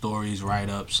articles, stories,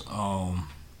 write-ups,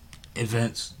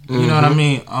 events. You know what I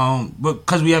mean? But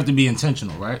because we have to be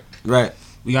intentional, right? Right.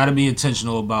 We got to be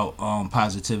intentional about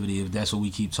positivity if that's what we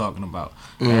keep talking about.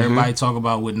 Everybody talk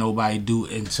about what nobody do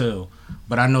until,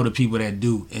 but I know the people that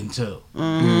do until. You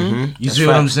That's see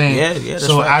what I'm facts. saying? Yeah, that's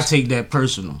so facts. I take that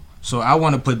personal. So I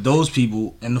want to put those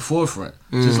people in the forefront.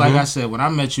 Just like I said, when I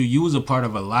met you, you was a part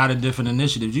of a lot of different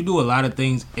initiatives. You do a lot of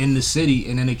things in the city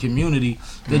and in the community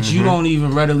that you don't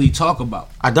even readily talk about.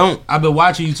 I don't. I've been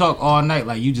watching you talk all night,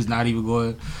 like you just not even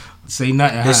going to say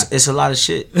nothing. It's a lot of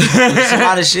shit. It's a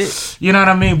lot of shit. You know what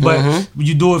I mean? But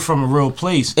you do it from a real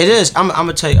place. It is. I'm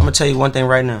gonna tell you one thing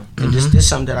right now. And this is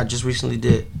something that I just recently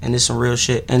did, and it's some real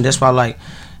shit. And that's why, like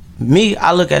me,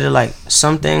 I look at it like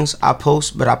some things I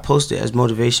post, but I post it as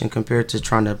motivation compared to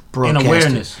trying to broadcast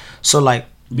awareness. it. So like,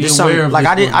 Be this aware something of like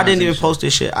this I didn't even organization. post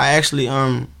this shit. I actually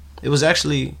it was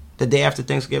actually the day after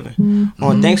Thanksgiving.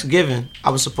 On Thanksgiving,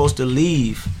 I was supposed to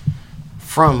leave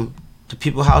from the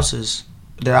people's houses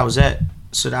that I was at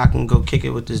so that I can go kick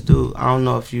it with this dude. I don't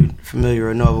know if you familiar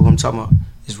or know what I'm talking about.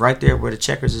 It's right there where the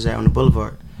Checkers is at on the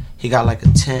boulevard. He got like a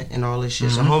tent and all this shit.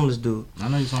 It's a homeless dude. I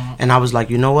know you're talking about. And I was like,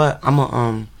 you know what? I'm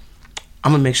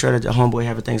gonna make sure that the homeboy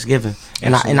have a Thanksgiving.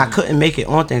 And I couldn't make it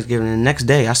on Thanksgiving. And the next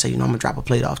day, I said, you know, I'm gonna drop a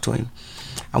plate off to him.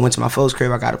 I went to my folks'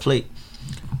 crib. I got a plate,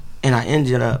 and I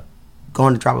ended up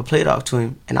going to drop a plate off to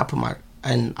him. And I put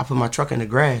my truck in the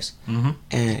grass,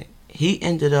 and he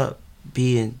ended up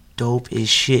being dope as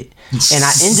shit. And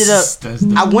I ended up, That's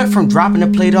dope. I went from dropping the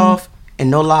plate off. And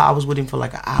no lie, I was with him for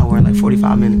like an hour and like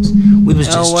 45 minutes. We was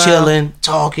just wow. chilling,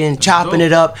 talking, chopping dope.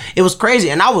 it up. It was crazy.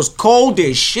 And I was cold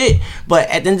as shit. But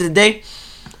at the end of the day,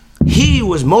 he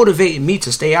was motivating me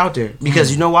to stay out there.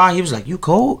 Because you know why? He was like, you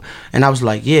cold? And I was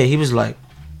like, yeah. He was like,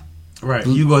 Right.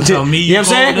 You gonna tell me you know what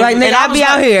I'm saying? Like, nigga, And I I was be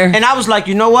out like- here. And I was like,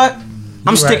 you know what?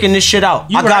 I'm sticking this shit out.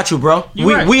 You I got right. you, bro.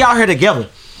 You right. We out here together.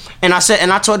 And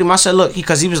I told him, I said, look,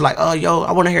 because he was like, oh, yo,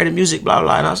 I want to hear the music, blah,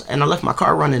 blah, blah. And I left my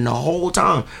car running the whole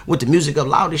time with the music up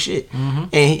loud as shit.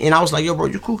 And I was like, yo, bro,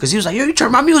 you cool? Because he was like, yo, you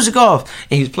turned my music off.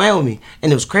 And he was playing with me.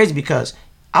 And it was crazy because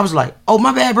I was like, oh,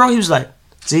 my bad, bro. He was like,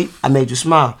 see, I made you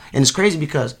smile. And it's crazy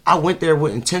because I went there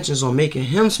with intentions on making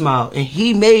him smile. And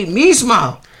he made me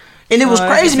smile. And it was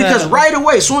crazy because right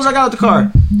away, as soon as I got out the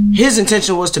car, his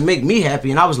intention was to make me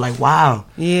happy. And I was like, wow.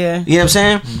 Yeah. You know what I'm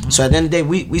saying? So at the end of the day,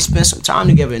 we spent some time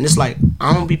together. And it's like,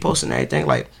 I don't be posting everything.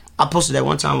 Like, I posted that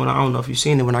one time when I don't know if you've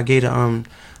seen it, when I gave the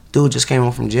dude just came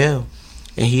home from jail.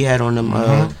 And he had on them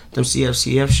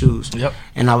CFCF shoes. Yep.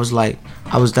 And I was like,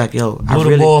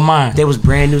 yo, mine. They was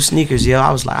brand new sneakers, yo.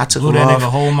 I was like, I took them off.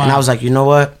 And I was like, you know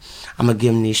what? I'm gonna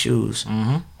give him these shoes.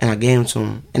 And I gave them to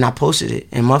him. And I posted it.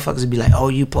 And motherfuckers would be like, oh,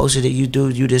 you posted it, you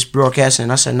just broadcasting.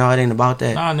 And I said, no, it ain't about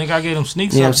that. Nah, nigga, I gave them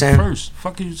sneaks, you know what I'm saying? First.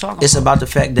 Fuck are you talking about? It's about the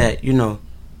fact that, you know,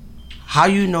 how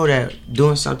you know that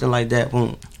doing something like that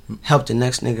won't help the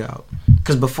next nigga out.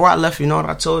 Because before I left, you know what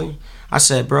I told him? I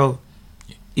said, bro,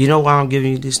 you know why I'm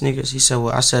giving you these sneakers? He said,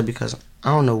 well, I said, because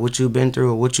I don't know what you've been through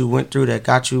or what you went through that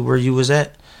got you where you was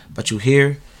at, but you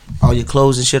here, all your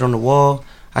clothes and shit on the wall.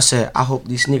 I said, I hope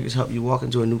these sneakers help you walk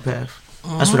into a new path.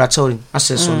 That's what I told him. I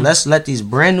said, so let's let these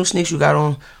brand new sneakers you got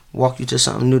on walk you to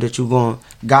something new that you going,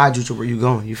 guide you to where you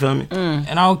going. You feel me? And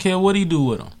I don't care what he do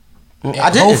with them. I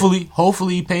did.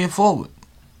 Hopefully he pay it forward.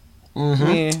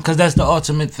 Yeah. Because that's the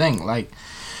ultimate thing. Like,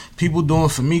 people doing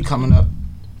for me coming up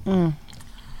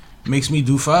makes me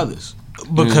do for others.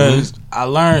 Because I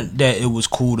learned that it was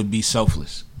cool to be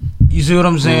selfless. You see what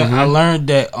I'm saying? I learned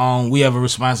that we have a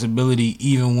responsibility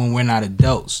even when we're not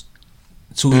adults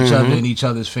to each other and each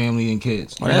other's family and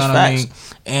kids. You know what I mean?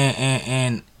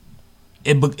 And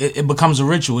it becomes a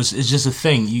ritual. It's just a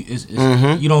thing.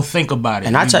 You don't think about it.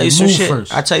 And I tell you some shit.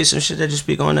 First. I tell you some shit that you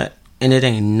speak on that, and it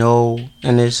ain't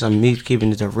and it's some me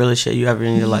keeping it the realest shit you ever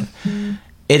in your life.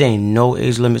 It ain't no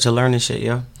age limit to learning shit,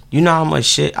 yo. You know how much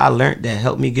shit I learned that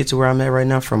helped me get to where I'm at right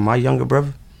now from my younger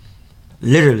brother?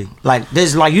 Literally. Like,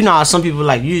 there's like, you know how some people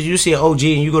like, you see an OG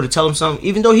and you go to tell him something,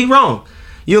 even though he wrong.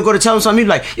 You'll go to tell him something, he be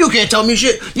like, you can't tell me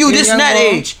shit. You this and that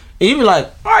age. And you be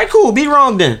like, all right, cool, be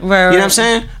wrong then. Right, you know what I'm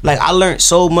saying? Like, I learned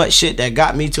so much shit that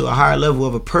got me to a higher level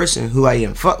of a person who I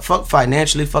am. Fuck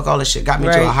financially, fuck all that shit. Got me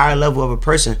to a higher level of a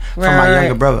person from my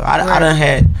younger brother. I done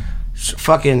had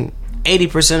fucking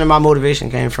 80% of my motivation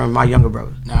came from my younger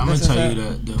brother. Now, I'm going to tell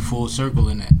you the full circle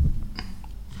in that.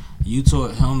 You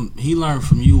taught him, he learned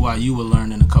from you while you were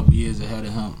learning a couple years ahead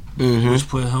of him. Which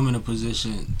put him in a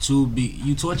position to be,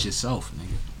 you taught yourself,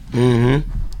 nigga.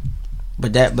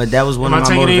 But that was one of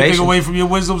my motivations. Am I taking anything away from your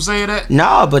wisdom saying that?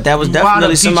 No, but that was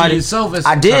definitely somebody.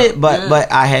 I did,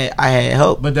 but I had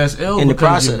help. But that's ill in the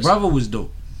because process. Your brother was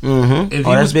dope.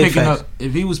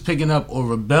 If he was picking up or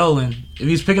rebelling, if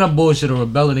he's picking up bullshit or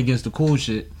rebelling against the cool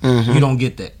shit, you don't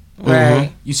get that.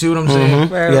 Right. You see what I'm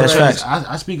saying? Yeah, that's facts.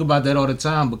 I speak about that all the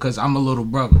time because I'm a little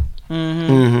brother.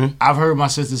 I've heard my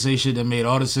sister say shit that made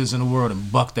all the sense in the world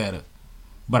and bucked at her.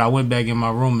 But I went back in my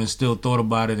room and still thought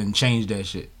about it and changed that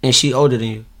shit. And she older than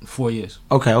you? 4 years.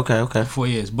 Okay. 4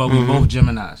 years. But we both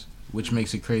Geminis, which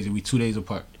makes it crazy. We 2 days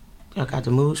apart. Y'all got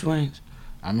the mood swings.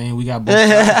 I mean, we got both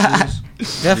sides.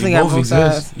 Definitely got both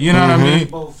sides. You know what I mean?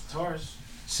 Both Taurus.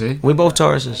 See? We both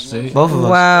Tauruses. See? Both of us.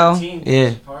 Wow.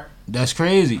 Yeah. That's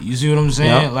crazy. You see what I'm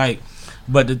saying? Yep. Like,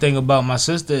 but the thing about my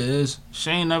sister is she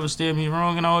ain't never steered me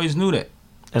wrong, and I always knew that.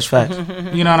 That's facts.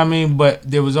 You know what I mean? But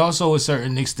there was also a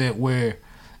certain extent where,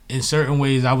 in certain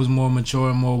ways, I was more mature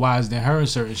and more wise than her in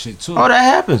certain shit too. Oh, that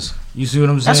happens. You see what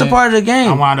I'm saying? That's a part of the game.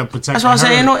 I wanted to protect her. That's what I'm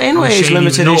saying. Ain't no age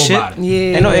limit to this shit.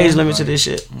 Yeah. Ain't no age limit to this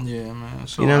shit. Yeah, man.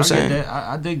 So you know what I'm saying? That.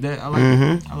 I dig that. I like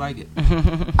it. I like it.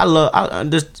 I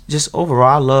just overall,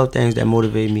 I love things that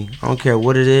motivate me. I don't care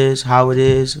what it is, how it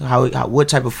is, what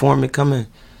type of form it come in.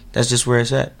 That's just where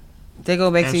it's at. They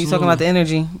go back to you talking about the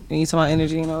energy. And you talking about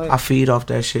energy and all that. I feed off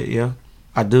that shit, yeah.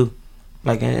 I do.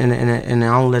 Like, and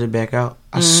I don't let it back out.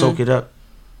 I soak it up.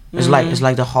 It's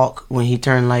like the Hulk when he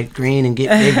turned like green and get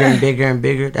bigger and bigger and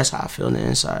bigger. That's how I feel on the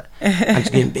inside. I'm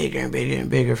just getting bigger and bigger and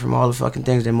bigger from all the fucking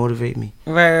things that motivate me.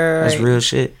 Right. That's real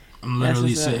shit. I'm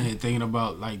literally sitting here thinking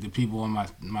about like the people on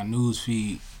my news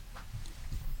feed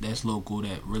that's local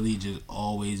that really just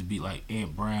always be like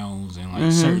Aunt Browns and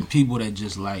like certain people that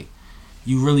just like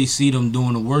you really see them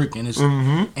doing the work, and it's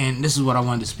and this is what I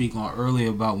wanted to speak on earlier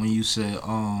about when you said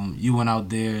you went out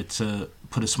there to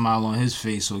put a smile on his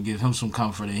face or give him some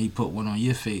comfort and he put one on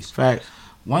your face. Facts.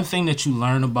 One thing that you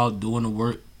learn about doing the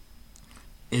work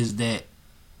is that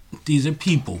these are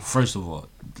people, first of all.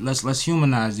 Let's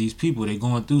humanize these people. They're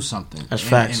going through something. That's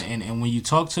facts. And when you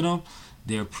talk to them,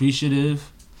 they're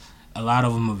appreciative. A lot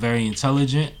of them are very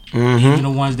intelligent. Mm-hmm. Even the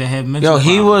ones that have mental Yo,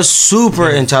 he problems. was super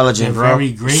intelligent, They're bro.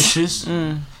 very gracious.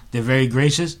 They're very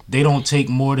gracious. They don't take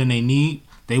more than they need.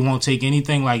 They won't take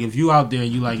anything. Like if you out there and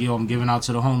you like, yo, I'm giving out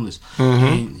to the homeless.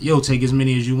 And yo, take as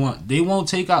many as you want. They won't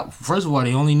take out. First of all,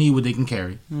 they only need what they can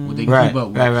carry, what they can keep up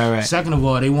with. Right. Second of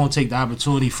all, they won't take the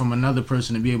opportunity from another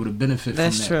person to be able to benefit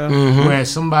That's from that. true. Mm-hmm. Whereas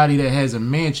somebody that has a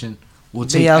mansion will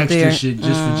take out extra there. shit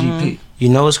just for GP. You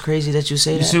know it's crazy that you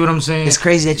say You that? see what I'm saying? It's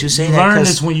crazy that you say You that. learn 'cause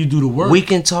this when you do the work. we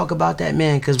can talk about that,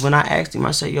 man, because when I asked him,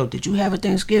 I said, yo, did you have a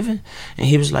Thanksgiving? And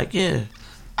he was like, yeah,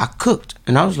 I cooked.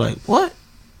 And I was like, what?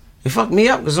 It fucked me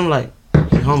up because I'm like,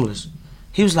 you're homeless.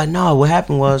 He was like, no, what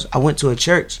happened was I went to a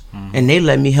church and they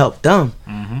let me help them.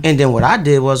 And then what I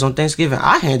did was on Thanksgiving,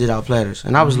 I handed out platters.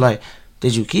 And I was like,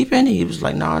 did you keep any? He was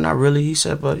like, no, not really. He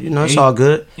said, but, you know, it's all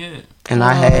good. Yeah. And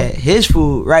I had his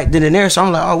food right then and there, so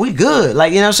I'm like, oh, we good.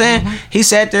 Like, you know what I'm saying? He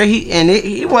sat there,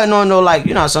 he wasn't on no, like,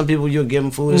 you know, some people, you'll give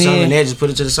him food or something, and they just put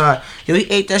it to the side. Yo, he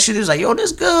ate that shit. He was like, yo,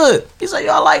 this good. He's like,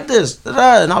 yo, I like this.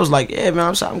 Da-da. And I was like, yeah,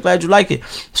 man, I'm glad you like it.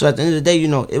 So at the end of the day, you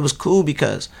know, it was cool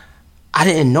because I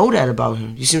didn't know that about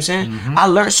him. You see what I'm saying? I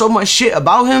learned so much shit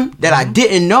about him that I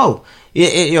didn't know.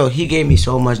 Yo, he gave me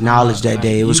so much knowledge that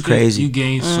day. It was crazy. You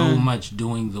gain so much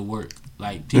doing the work.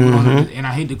 Like people don't, and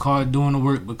I hate to call it doing the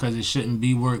work because it shouldn't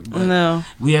be work, but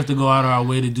we have to go out of our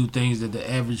way to do things that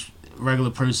the average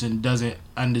regular person doesn't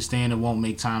understand and won't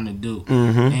make time to do.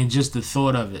 And just the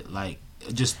thought of it, like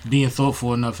just being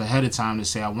thoughtful enough ahead of time to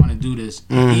say I want to do this,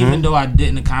 even though I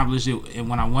didn't accomplish it and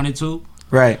when I wanted to,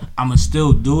 right? I'ma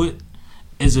still do it.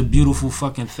 Is a beautiful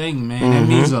fucking thing, man. That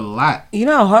means a lot. You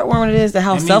know how heartwarming it is, that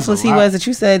how selfless he was, that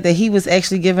you said that he was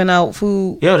actually giving out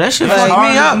food. Yo, that shit fucked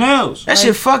me up. That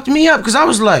shit fucked me up because I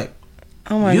was like,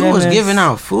 oh my you goodness. was giving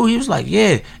out food. He was like,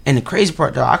 yeah. And the crazy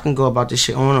part, though, I can go about this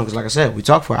shit on because, like I said, we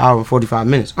talked for an hour and 45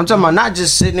 minutes. I'm talking about not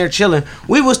just sitting there chilling.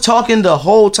 We was talking the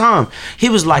whole time. He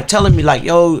was like telling me, like,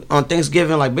 yo, on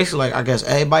Thanksgiving, like basically, like I guess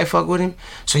everybody fuck with him.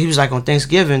 So he was like, on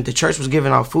Thanksgiving, the church was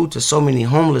giving out food to so many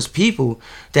homeless people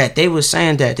that they was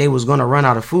saying that they was gonna run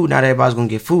out of food. Not everybody's gonna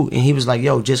get food. And he was like,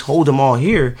 yo, just hold them all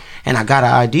here. And I got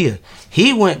an idea.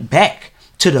 He went back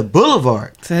to the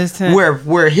boulevard, to his tent,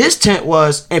 where his tent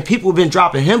was, and people been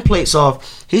dropping him plates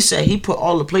off. He said he put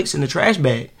all the plates in the trash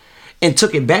bag and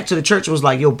took it back to the church and was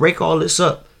like, yo, break all this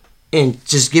up and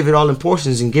just give it all in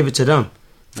portions and give it to them.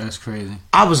 That's crazy.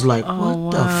 I was like, what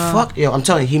the fuck? Yo, I'm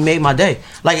telling you, he made my day.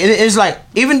 Like, it's like,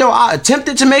 even though I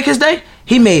attempted to make his day,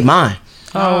 he made mine.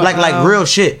 Like real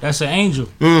shit. That's an angel.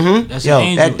 That's Yo,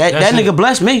 an angel. that nigga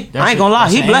blessed me. I ain't gonna lie.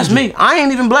 He blessed me. I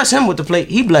ain't even blessed him with the plate.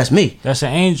 He blessed me. That's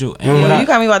an angel. And you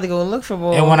got me about to go look for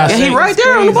boy. And when I say he right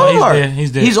there on the boulevard.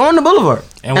 He's there. He's on the boulevard.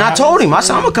 And I told him, I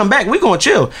said, I'm gonna come back. We gonna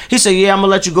chill. He said, yeah, I'm gonna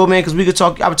let you go, man, because we could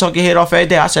talk. I would talk your head off every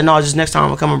day. I said, no, just next time I'm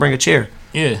gonna come and bring a chair.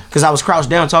 Yeah. Because I was crouched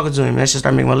down talking to him. That shit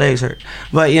started making my legs hurt.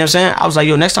 But you know what I'm saying? I was like,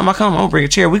 yo, next time I come, I'm gonna bring a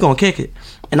chair. We gonna kick it.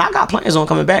 And I got plans on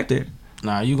coming back there.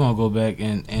 Nah, you gonna go back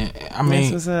and I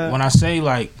mean, when I say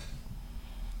like,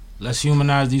 let's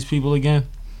humanize these people again.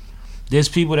 There's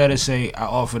people that'll say I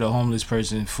offered a homeless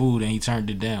person food and he turned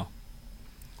it down.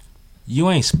 You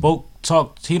ain't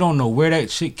talked. He don't know where that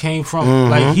shit came from.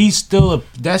 Like that's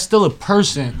still a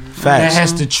person that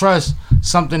has to trust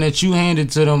something that you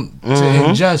handed to them to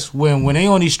ingest. When they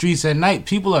on these streets at night,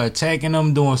 people are attacking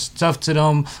them, doing stuff to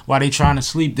them while they trying to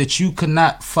sleep that you could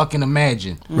not fucking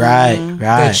imagine. Right.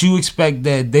 That you expect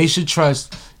that they should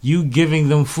trust you giving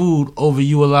them food over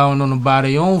you allowing them to buy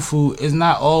their own food is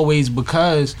not always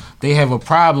because they have a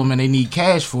problem and they need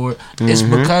cash for it. It's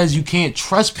because you can't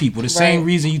trust people. The same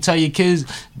reason you tell your kids,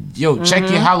 yo, check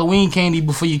your Halloween candy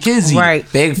before your kids eat it.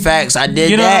 Right. Big facts. I did that.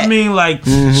 You know what I mean? Like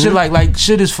shit like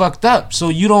shit is fucked up. So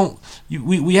you don't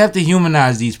we have to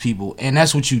humanize these people, and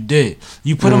that's what you did.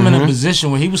 You put him in a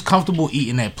position where he was comfortable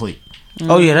eating that plate.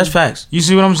 Oh yeah, that's facts. You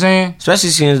see what I'm saying? Especially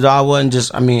since though I wasn't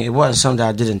just, I mean, it wasn't something that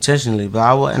I did intentionally,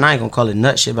 but and I ain't gonna call it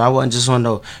nut shit, but I wasn't just on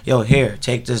no, yo, here,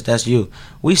 take this, that's you.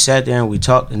 We sat there and we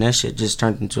talked, and that shit just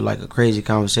turned into like a crazy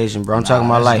conversation, bro. I'm talking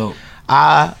about like, dope.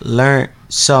 I learned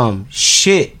some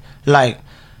shit. Like,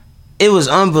 it was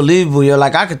unbelievable, yo.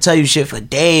 Like, I could tell you shit for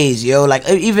days, yo. Like,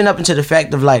 even up into the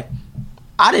fact of like,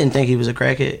 I didn't think he was a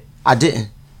crackhead. I didn't.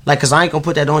 Like, cause I ain't gonna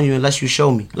put that on you unless you show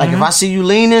me. Like, if I see you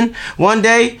leaning one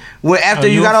day, after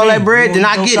you got all that bread, then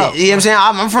I get it. You know what I'm saying?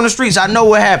 I'm from the streets. I know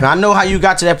what happened. I know how you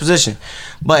got to that position.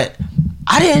 But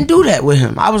I didn't do that with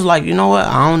him. I was like, you know what?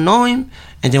 I don't know him.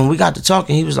 And then we got to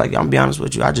talking. He was like, I'm gonna be honest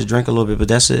with you. I just drink a little bit, but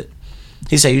that's it.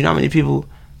 He said, you know how many people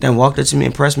then walked up to me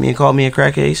and pressed me and called me a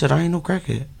crackhead? He said, I ain't no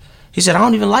crackhead. He said, I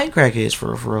don't even like crackheads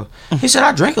for real. He said,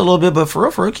 I drink a little bit, but for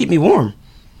real, keep me warm.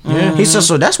 Yeah. He said,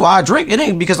 so that's why I drink. It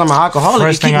ain't because I'm an alcoholic.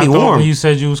 First It keep thing I me thought warm. when you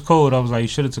said you was cold, I was like, you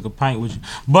should have took a pint with you.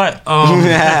 But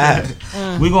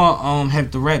we gonna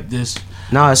have to wrap this.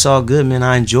 No, it's all good, man.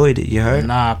 I enjoyed it. You heard?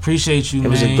 Nah, I appreciate you, man. It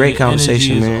was a great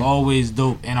conversation, Your energy man. is always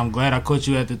dope, and I'm glad I caught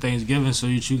you after Thanksgiving so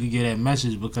that you could get that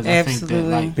message because I think that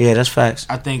like Yeah, that's facts.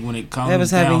 I think when it That comes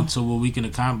was down heavy. to what we can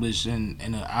accomplish in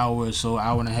an hour or so,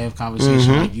 hour and a half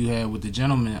conversation Mm-hmm. like you had with the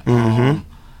gentleman,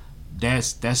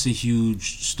 that's a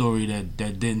huge story that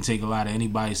didn't take a lot of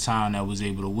anybody's time that was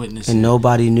able to witness it. And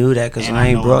nobody knew that because And I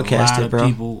ain't know broadcast a lot it, of bro.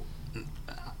 People,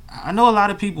 I know a lot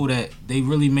of people that they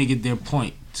really make it their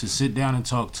point to sit down and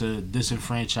talk to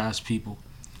disenfranchised people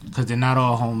because they're not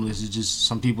all homeless. It's just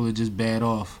some people are just bad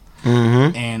off.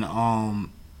 Mm-hmm. And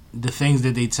the things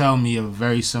that they tell me are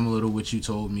very similar to what you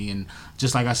told me. And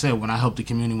just like I said, when I help the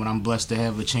community, when I'm blessed to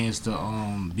have a chance to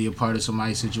be a part of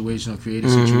somebody's situation or create a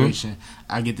situation,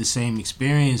 I get the same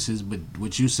experiences. But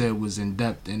what you said was in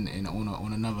depth and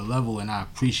on another level, and I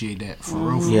appreciate that for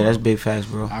real. For Yeah, real. that's big facts,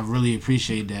 bro. I really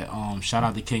appreciate that. Shout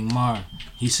out to King Mar.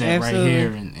 He sat Absolutely. right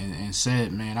here and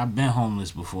said, "Man, I've been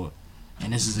homeless before,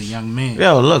 and this is a young man."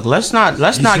 Yo, look, let's not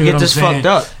You see get what this I'm saying? fucked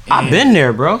up. I've And- been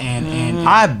there, bro. And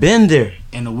I've been there.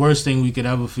 and the worst thing we could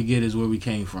ever forget is where we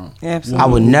came from. Absolutely. I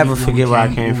would never What we forget where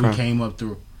I came what from. we came up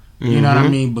through. You know what I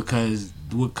mean? Because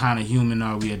what kind of human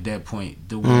are we at that point?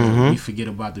 The way we forget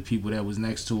about the people that was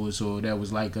next to us or that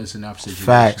was like us in our situation.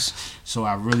 Facts. So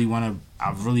I really want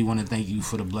to thank you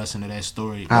for the blessing of that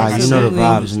story. Ah, Like I you said, know the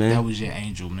that vibes, was- man. That was your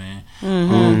angel, man.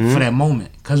 For that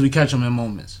moment, because we catch them in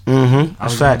moments. Mm-hmm. I That's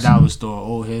was facts. at the dollar store.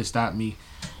 Old head stopped me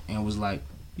and was like,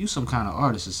 "You some kind of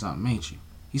artist or something, ain't you?"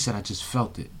 He said, "I just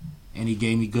felt it," and he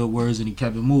gave me good words and he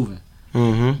kept it moving.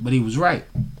 Mm-hmm. But he was right.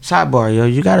 Sidebar, yo,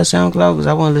 you got a SoundCloud? Because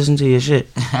I want to listen to your shit.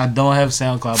 I don't have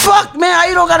SoundCloud. Fuck, man, how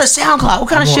you don't got a SoundCloud? What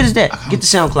kind of shit is that? Get the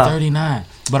SoundCloud. 39.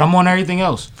 But I'm on everything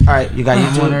else. All right, you got I'm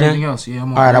on YouTube everything then? else. Yeah,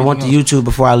 I'm on All right, I want the everything else. YouTube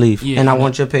before I leave. Yeah, and I yeah.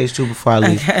 want your page too before I I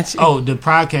leave. got you. Oh, the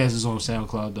podcast is on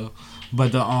SoundCloud though.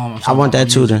 But the I want that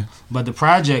too then. But the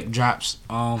project drops.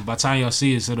 By the time y'all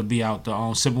see it, it'll be out. The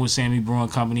Sipping with Sammy Brewing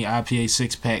Company IPA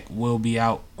 6-pack will be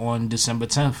out on December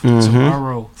 10th.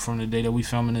 Tomorrow, from the day that we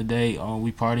filming today.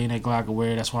 We partying at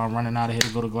Glockaware. That's why I'm running out of here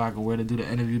to go to Glockaware to do the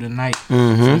interview tonight for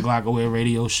the Glockaware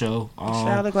radio show. Shout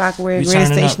out to Glockaware, we greatest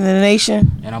turning station in the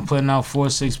nation. And I'm putting out 4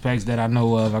 6-packs that I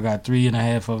know of. I got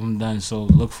 3.5 of them done. So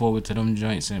look forward to them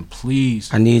joints. And please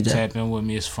I need that. tap in with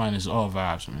me. It's fun. It's all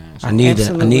vibes, man. So, I need that. I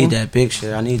Absolutely. need that big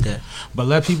shit. I need that. but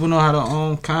let people know how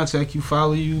to contact you,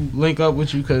 follow you, link up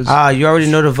with you, because You already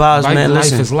know the vibes, man. life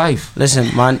Listen. is life. Listen,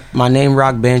 my name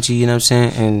Rock Banshee, you know what I'm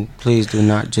saying? And please do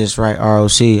not just write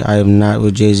ROC. I am not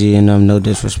with Jay-Z and no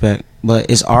disrespect. But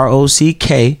it's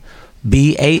ROCKBANSHEE.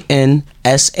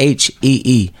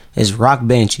 It's Rock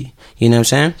Banshee. You know what I'm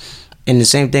saying? And the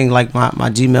same thing like my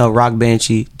Gmail,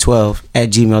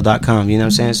 rockbanshee12@gmail.com. You know what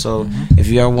I'm saying? So if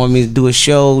you ever want me to do a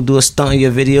show, do a stunt of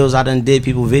your videos, I done did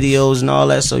people videos and all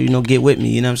that. So, get with me.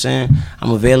 You know what I'm saying?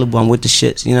 I'm available. I'm with the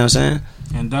shits. You know what I'm saying?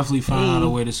 And definitely find out a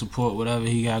way to support whatever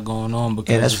he got going on,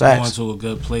 because that's it's facts. going to a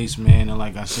good place, man. And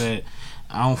like I said,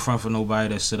 I don't front for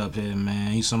nobody that sit up here,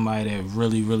 man. He's somebody that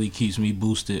really, really keeps me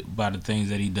boosted by the things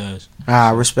that he does. I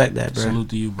respect that, bro. Salute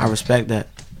to you, bro. I respect that.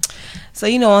 So,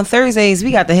 on Thursdays,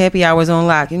 we got the happy hours on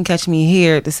lock. You can catch me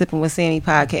here at the Sipping with Sammy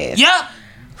podcast. Yep.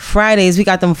 Fridays, we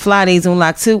got them Fly Days on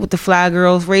lock too with the Fly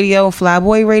Girls Radio, Fly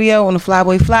Boy Radio, on the Fly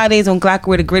Boy Fly Days on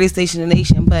Glockaware, the greatest station in the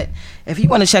nation. But if you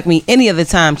want to check me any other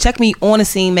time, check me on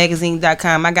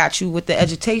thescenemagazine.com. I got you with the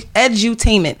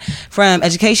edutainment from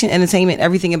education, entertainment,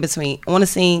 everything in between. On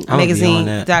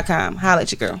thescenemagazine.com. Holla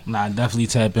at your girl. Nah, definitely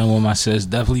tap in with my sis.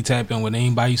 Definitely tap in with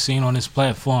anybody you seen on this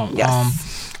platform.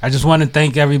 Yes. I just want to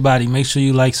thank everybody. Make sure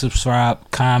you like, subscribe,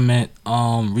 comment,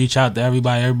 reach out to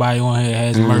everybody. Everybody on here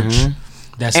has merch.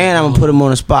 That's And I'm gonna put him on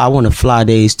the spot. I want a Fly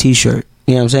Days t-shirt.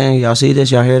 You know what I'm saying? Y'all see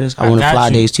this? Y'all hear this? I want a got Fly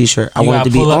you. Days t-shirt. I You want it to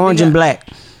gotta be pull up- orange and black.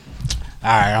 All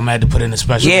right, I'm gonna have to put in a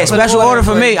special Yeah, order. special order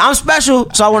for me. I'm special,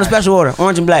 so I want a special order.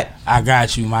 Orange and black. I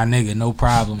got you, my nigga. No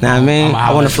problem. Nah, man. I'ma I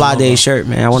holler want a at the Fly logo. Days shirt,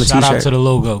 man. I want a Shout out t-shirt. to the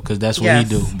logo, because that's what Yes.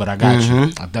 he do. But I got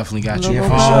you. I definitely got you. Yeah,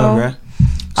 Logo. for sure, bro.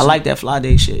 I like that Fly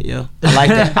Day shit, yo. I like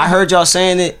that. I heard y'all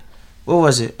saying it. What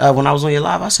was it? When I was on your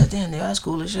live, I said, "Damn, nigga, that's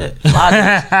cool as shit." Fly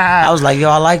Day. I was like,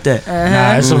 "Yo, I like that."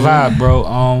 Nah, it's a vibe, bro.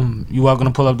 You welcome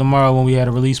to pull up tomorrow when we had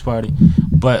a release party.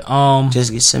 But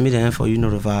Just send me the info. You know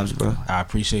the vibes, bro. I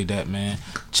appreciate that, man.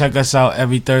 Check us out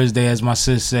every Thursday, as my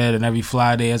sis said, and every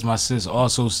Friday, as my sis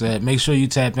also said. Make sure you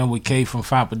tap in with K from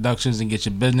Font Productions and get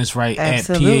your business right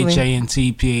Absolutely. at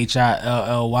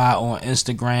PHANTPHILLY on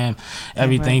Instagram.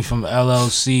 Everything from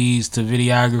LLCs to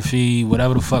videography,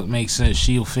 whatever the fuck makes sense,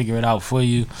 she'll figure it out for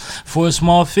you for a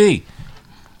small fee,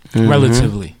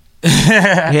 relatively.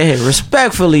 Yeah,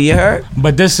 respectfully, you heard?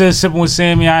 But this is Sipping with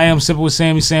Sammy. I am Sipping with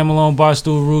Sammy, Sam Malone,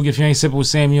 Barstool Rug. If you ain't sipping with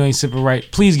Sammy, you ain't sipping right.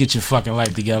 Please get your fucking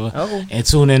life together. Oh. And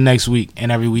tune in next week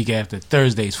and every week after.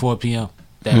 Thursdays, 4 p.m.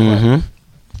 That right.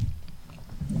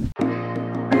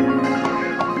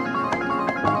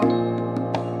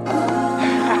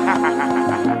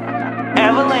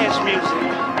 Avalanche music.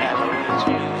 Avalanche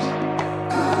music.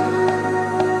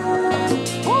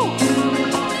 Woo.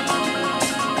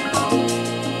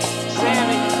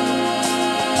 Sammy.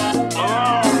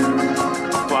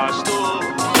 Barstool.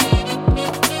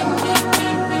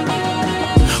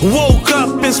 Woke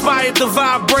up inspired to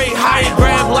vibrate higher,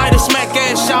 grab lighter, smack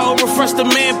ass shower, refresh the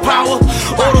manpower.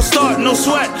 Auto start, no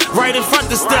sweat, right in front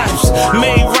the steps.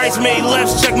 Made rights, made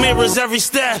lefts, check mirrors every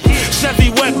step. Chevy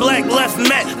wet, black left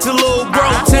met to little bro.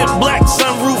 Tint black,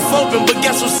 sunroof open, but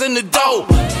guess what's in the dough?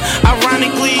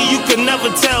 Ironically, you could never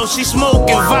tell. She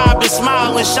smoking, vibing,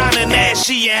 smiling, shining ass,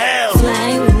 she in hell.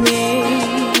 Fly with me,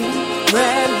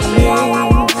 ride with me,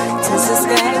 touch the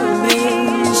sky with me,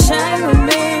 shine with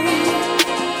me.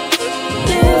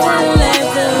 Live my life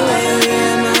the way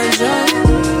I'm a drum.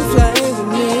 Fly with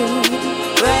me,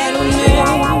 ride with me,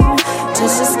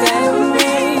 touch the sky with me,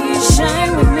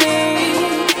 shine with me.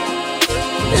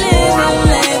 Live my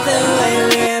life the way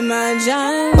I'm a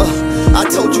drum. I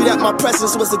told you that my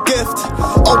presence was a gift.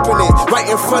 Open it right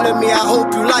in front of me, I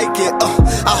hope you like it.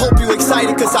 I hope you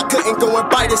excited, cause I couldn't go and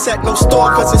buy this at no store,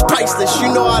 cause it's priceless.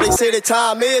 You know how they say the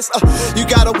time is. You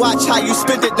gotta watch how you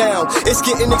spend it now. It's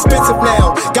getting expensive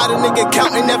now. Got a nigga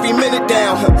counting every minute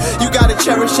down. You gotta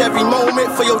cherish every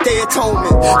moment for your day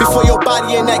atonement. Before your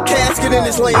body in that casket and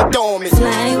it's laying dormant.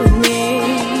 Fly with me,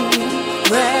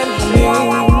 ride with me,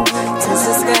 touch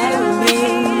the sky with me,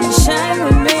 shine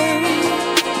with me.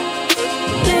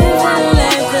 Live my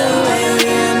life the way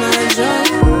I'm a drum.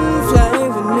 Fly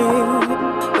with me,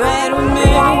 ride with me,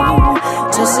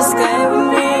 touch the sky with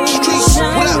me,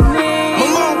 shine with me.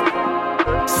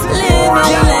 Live my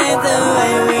life the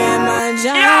way I'm a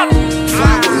drum.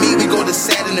 Fly with me, we go to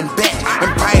Saturn and back,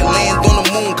 and probably land on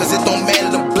the moon, cause it don't matter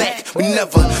the black. We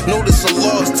never notice a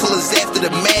loss till it's after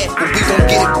the math, but we gon'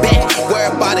 get it back. Worry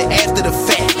about it after the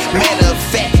fact. Matter of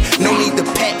fact, no need to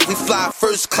pack. We fly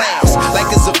first class, like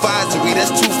it's advisory.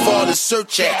 That's too far to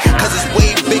search at, cause it's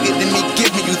way bigger than me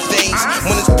giving you things.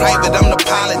 When it's private, I'm the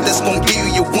pilot that's gon' give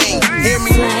you your wings. Hear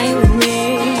me? Fly with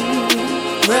me,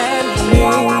 ride with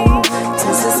me.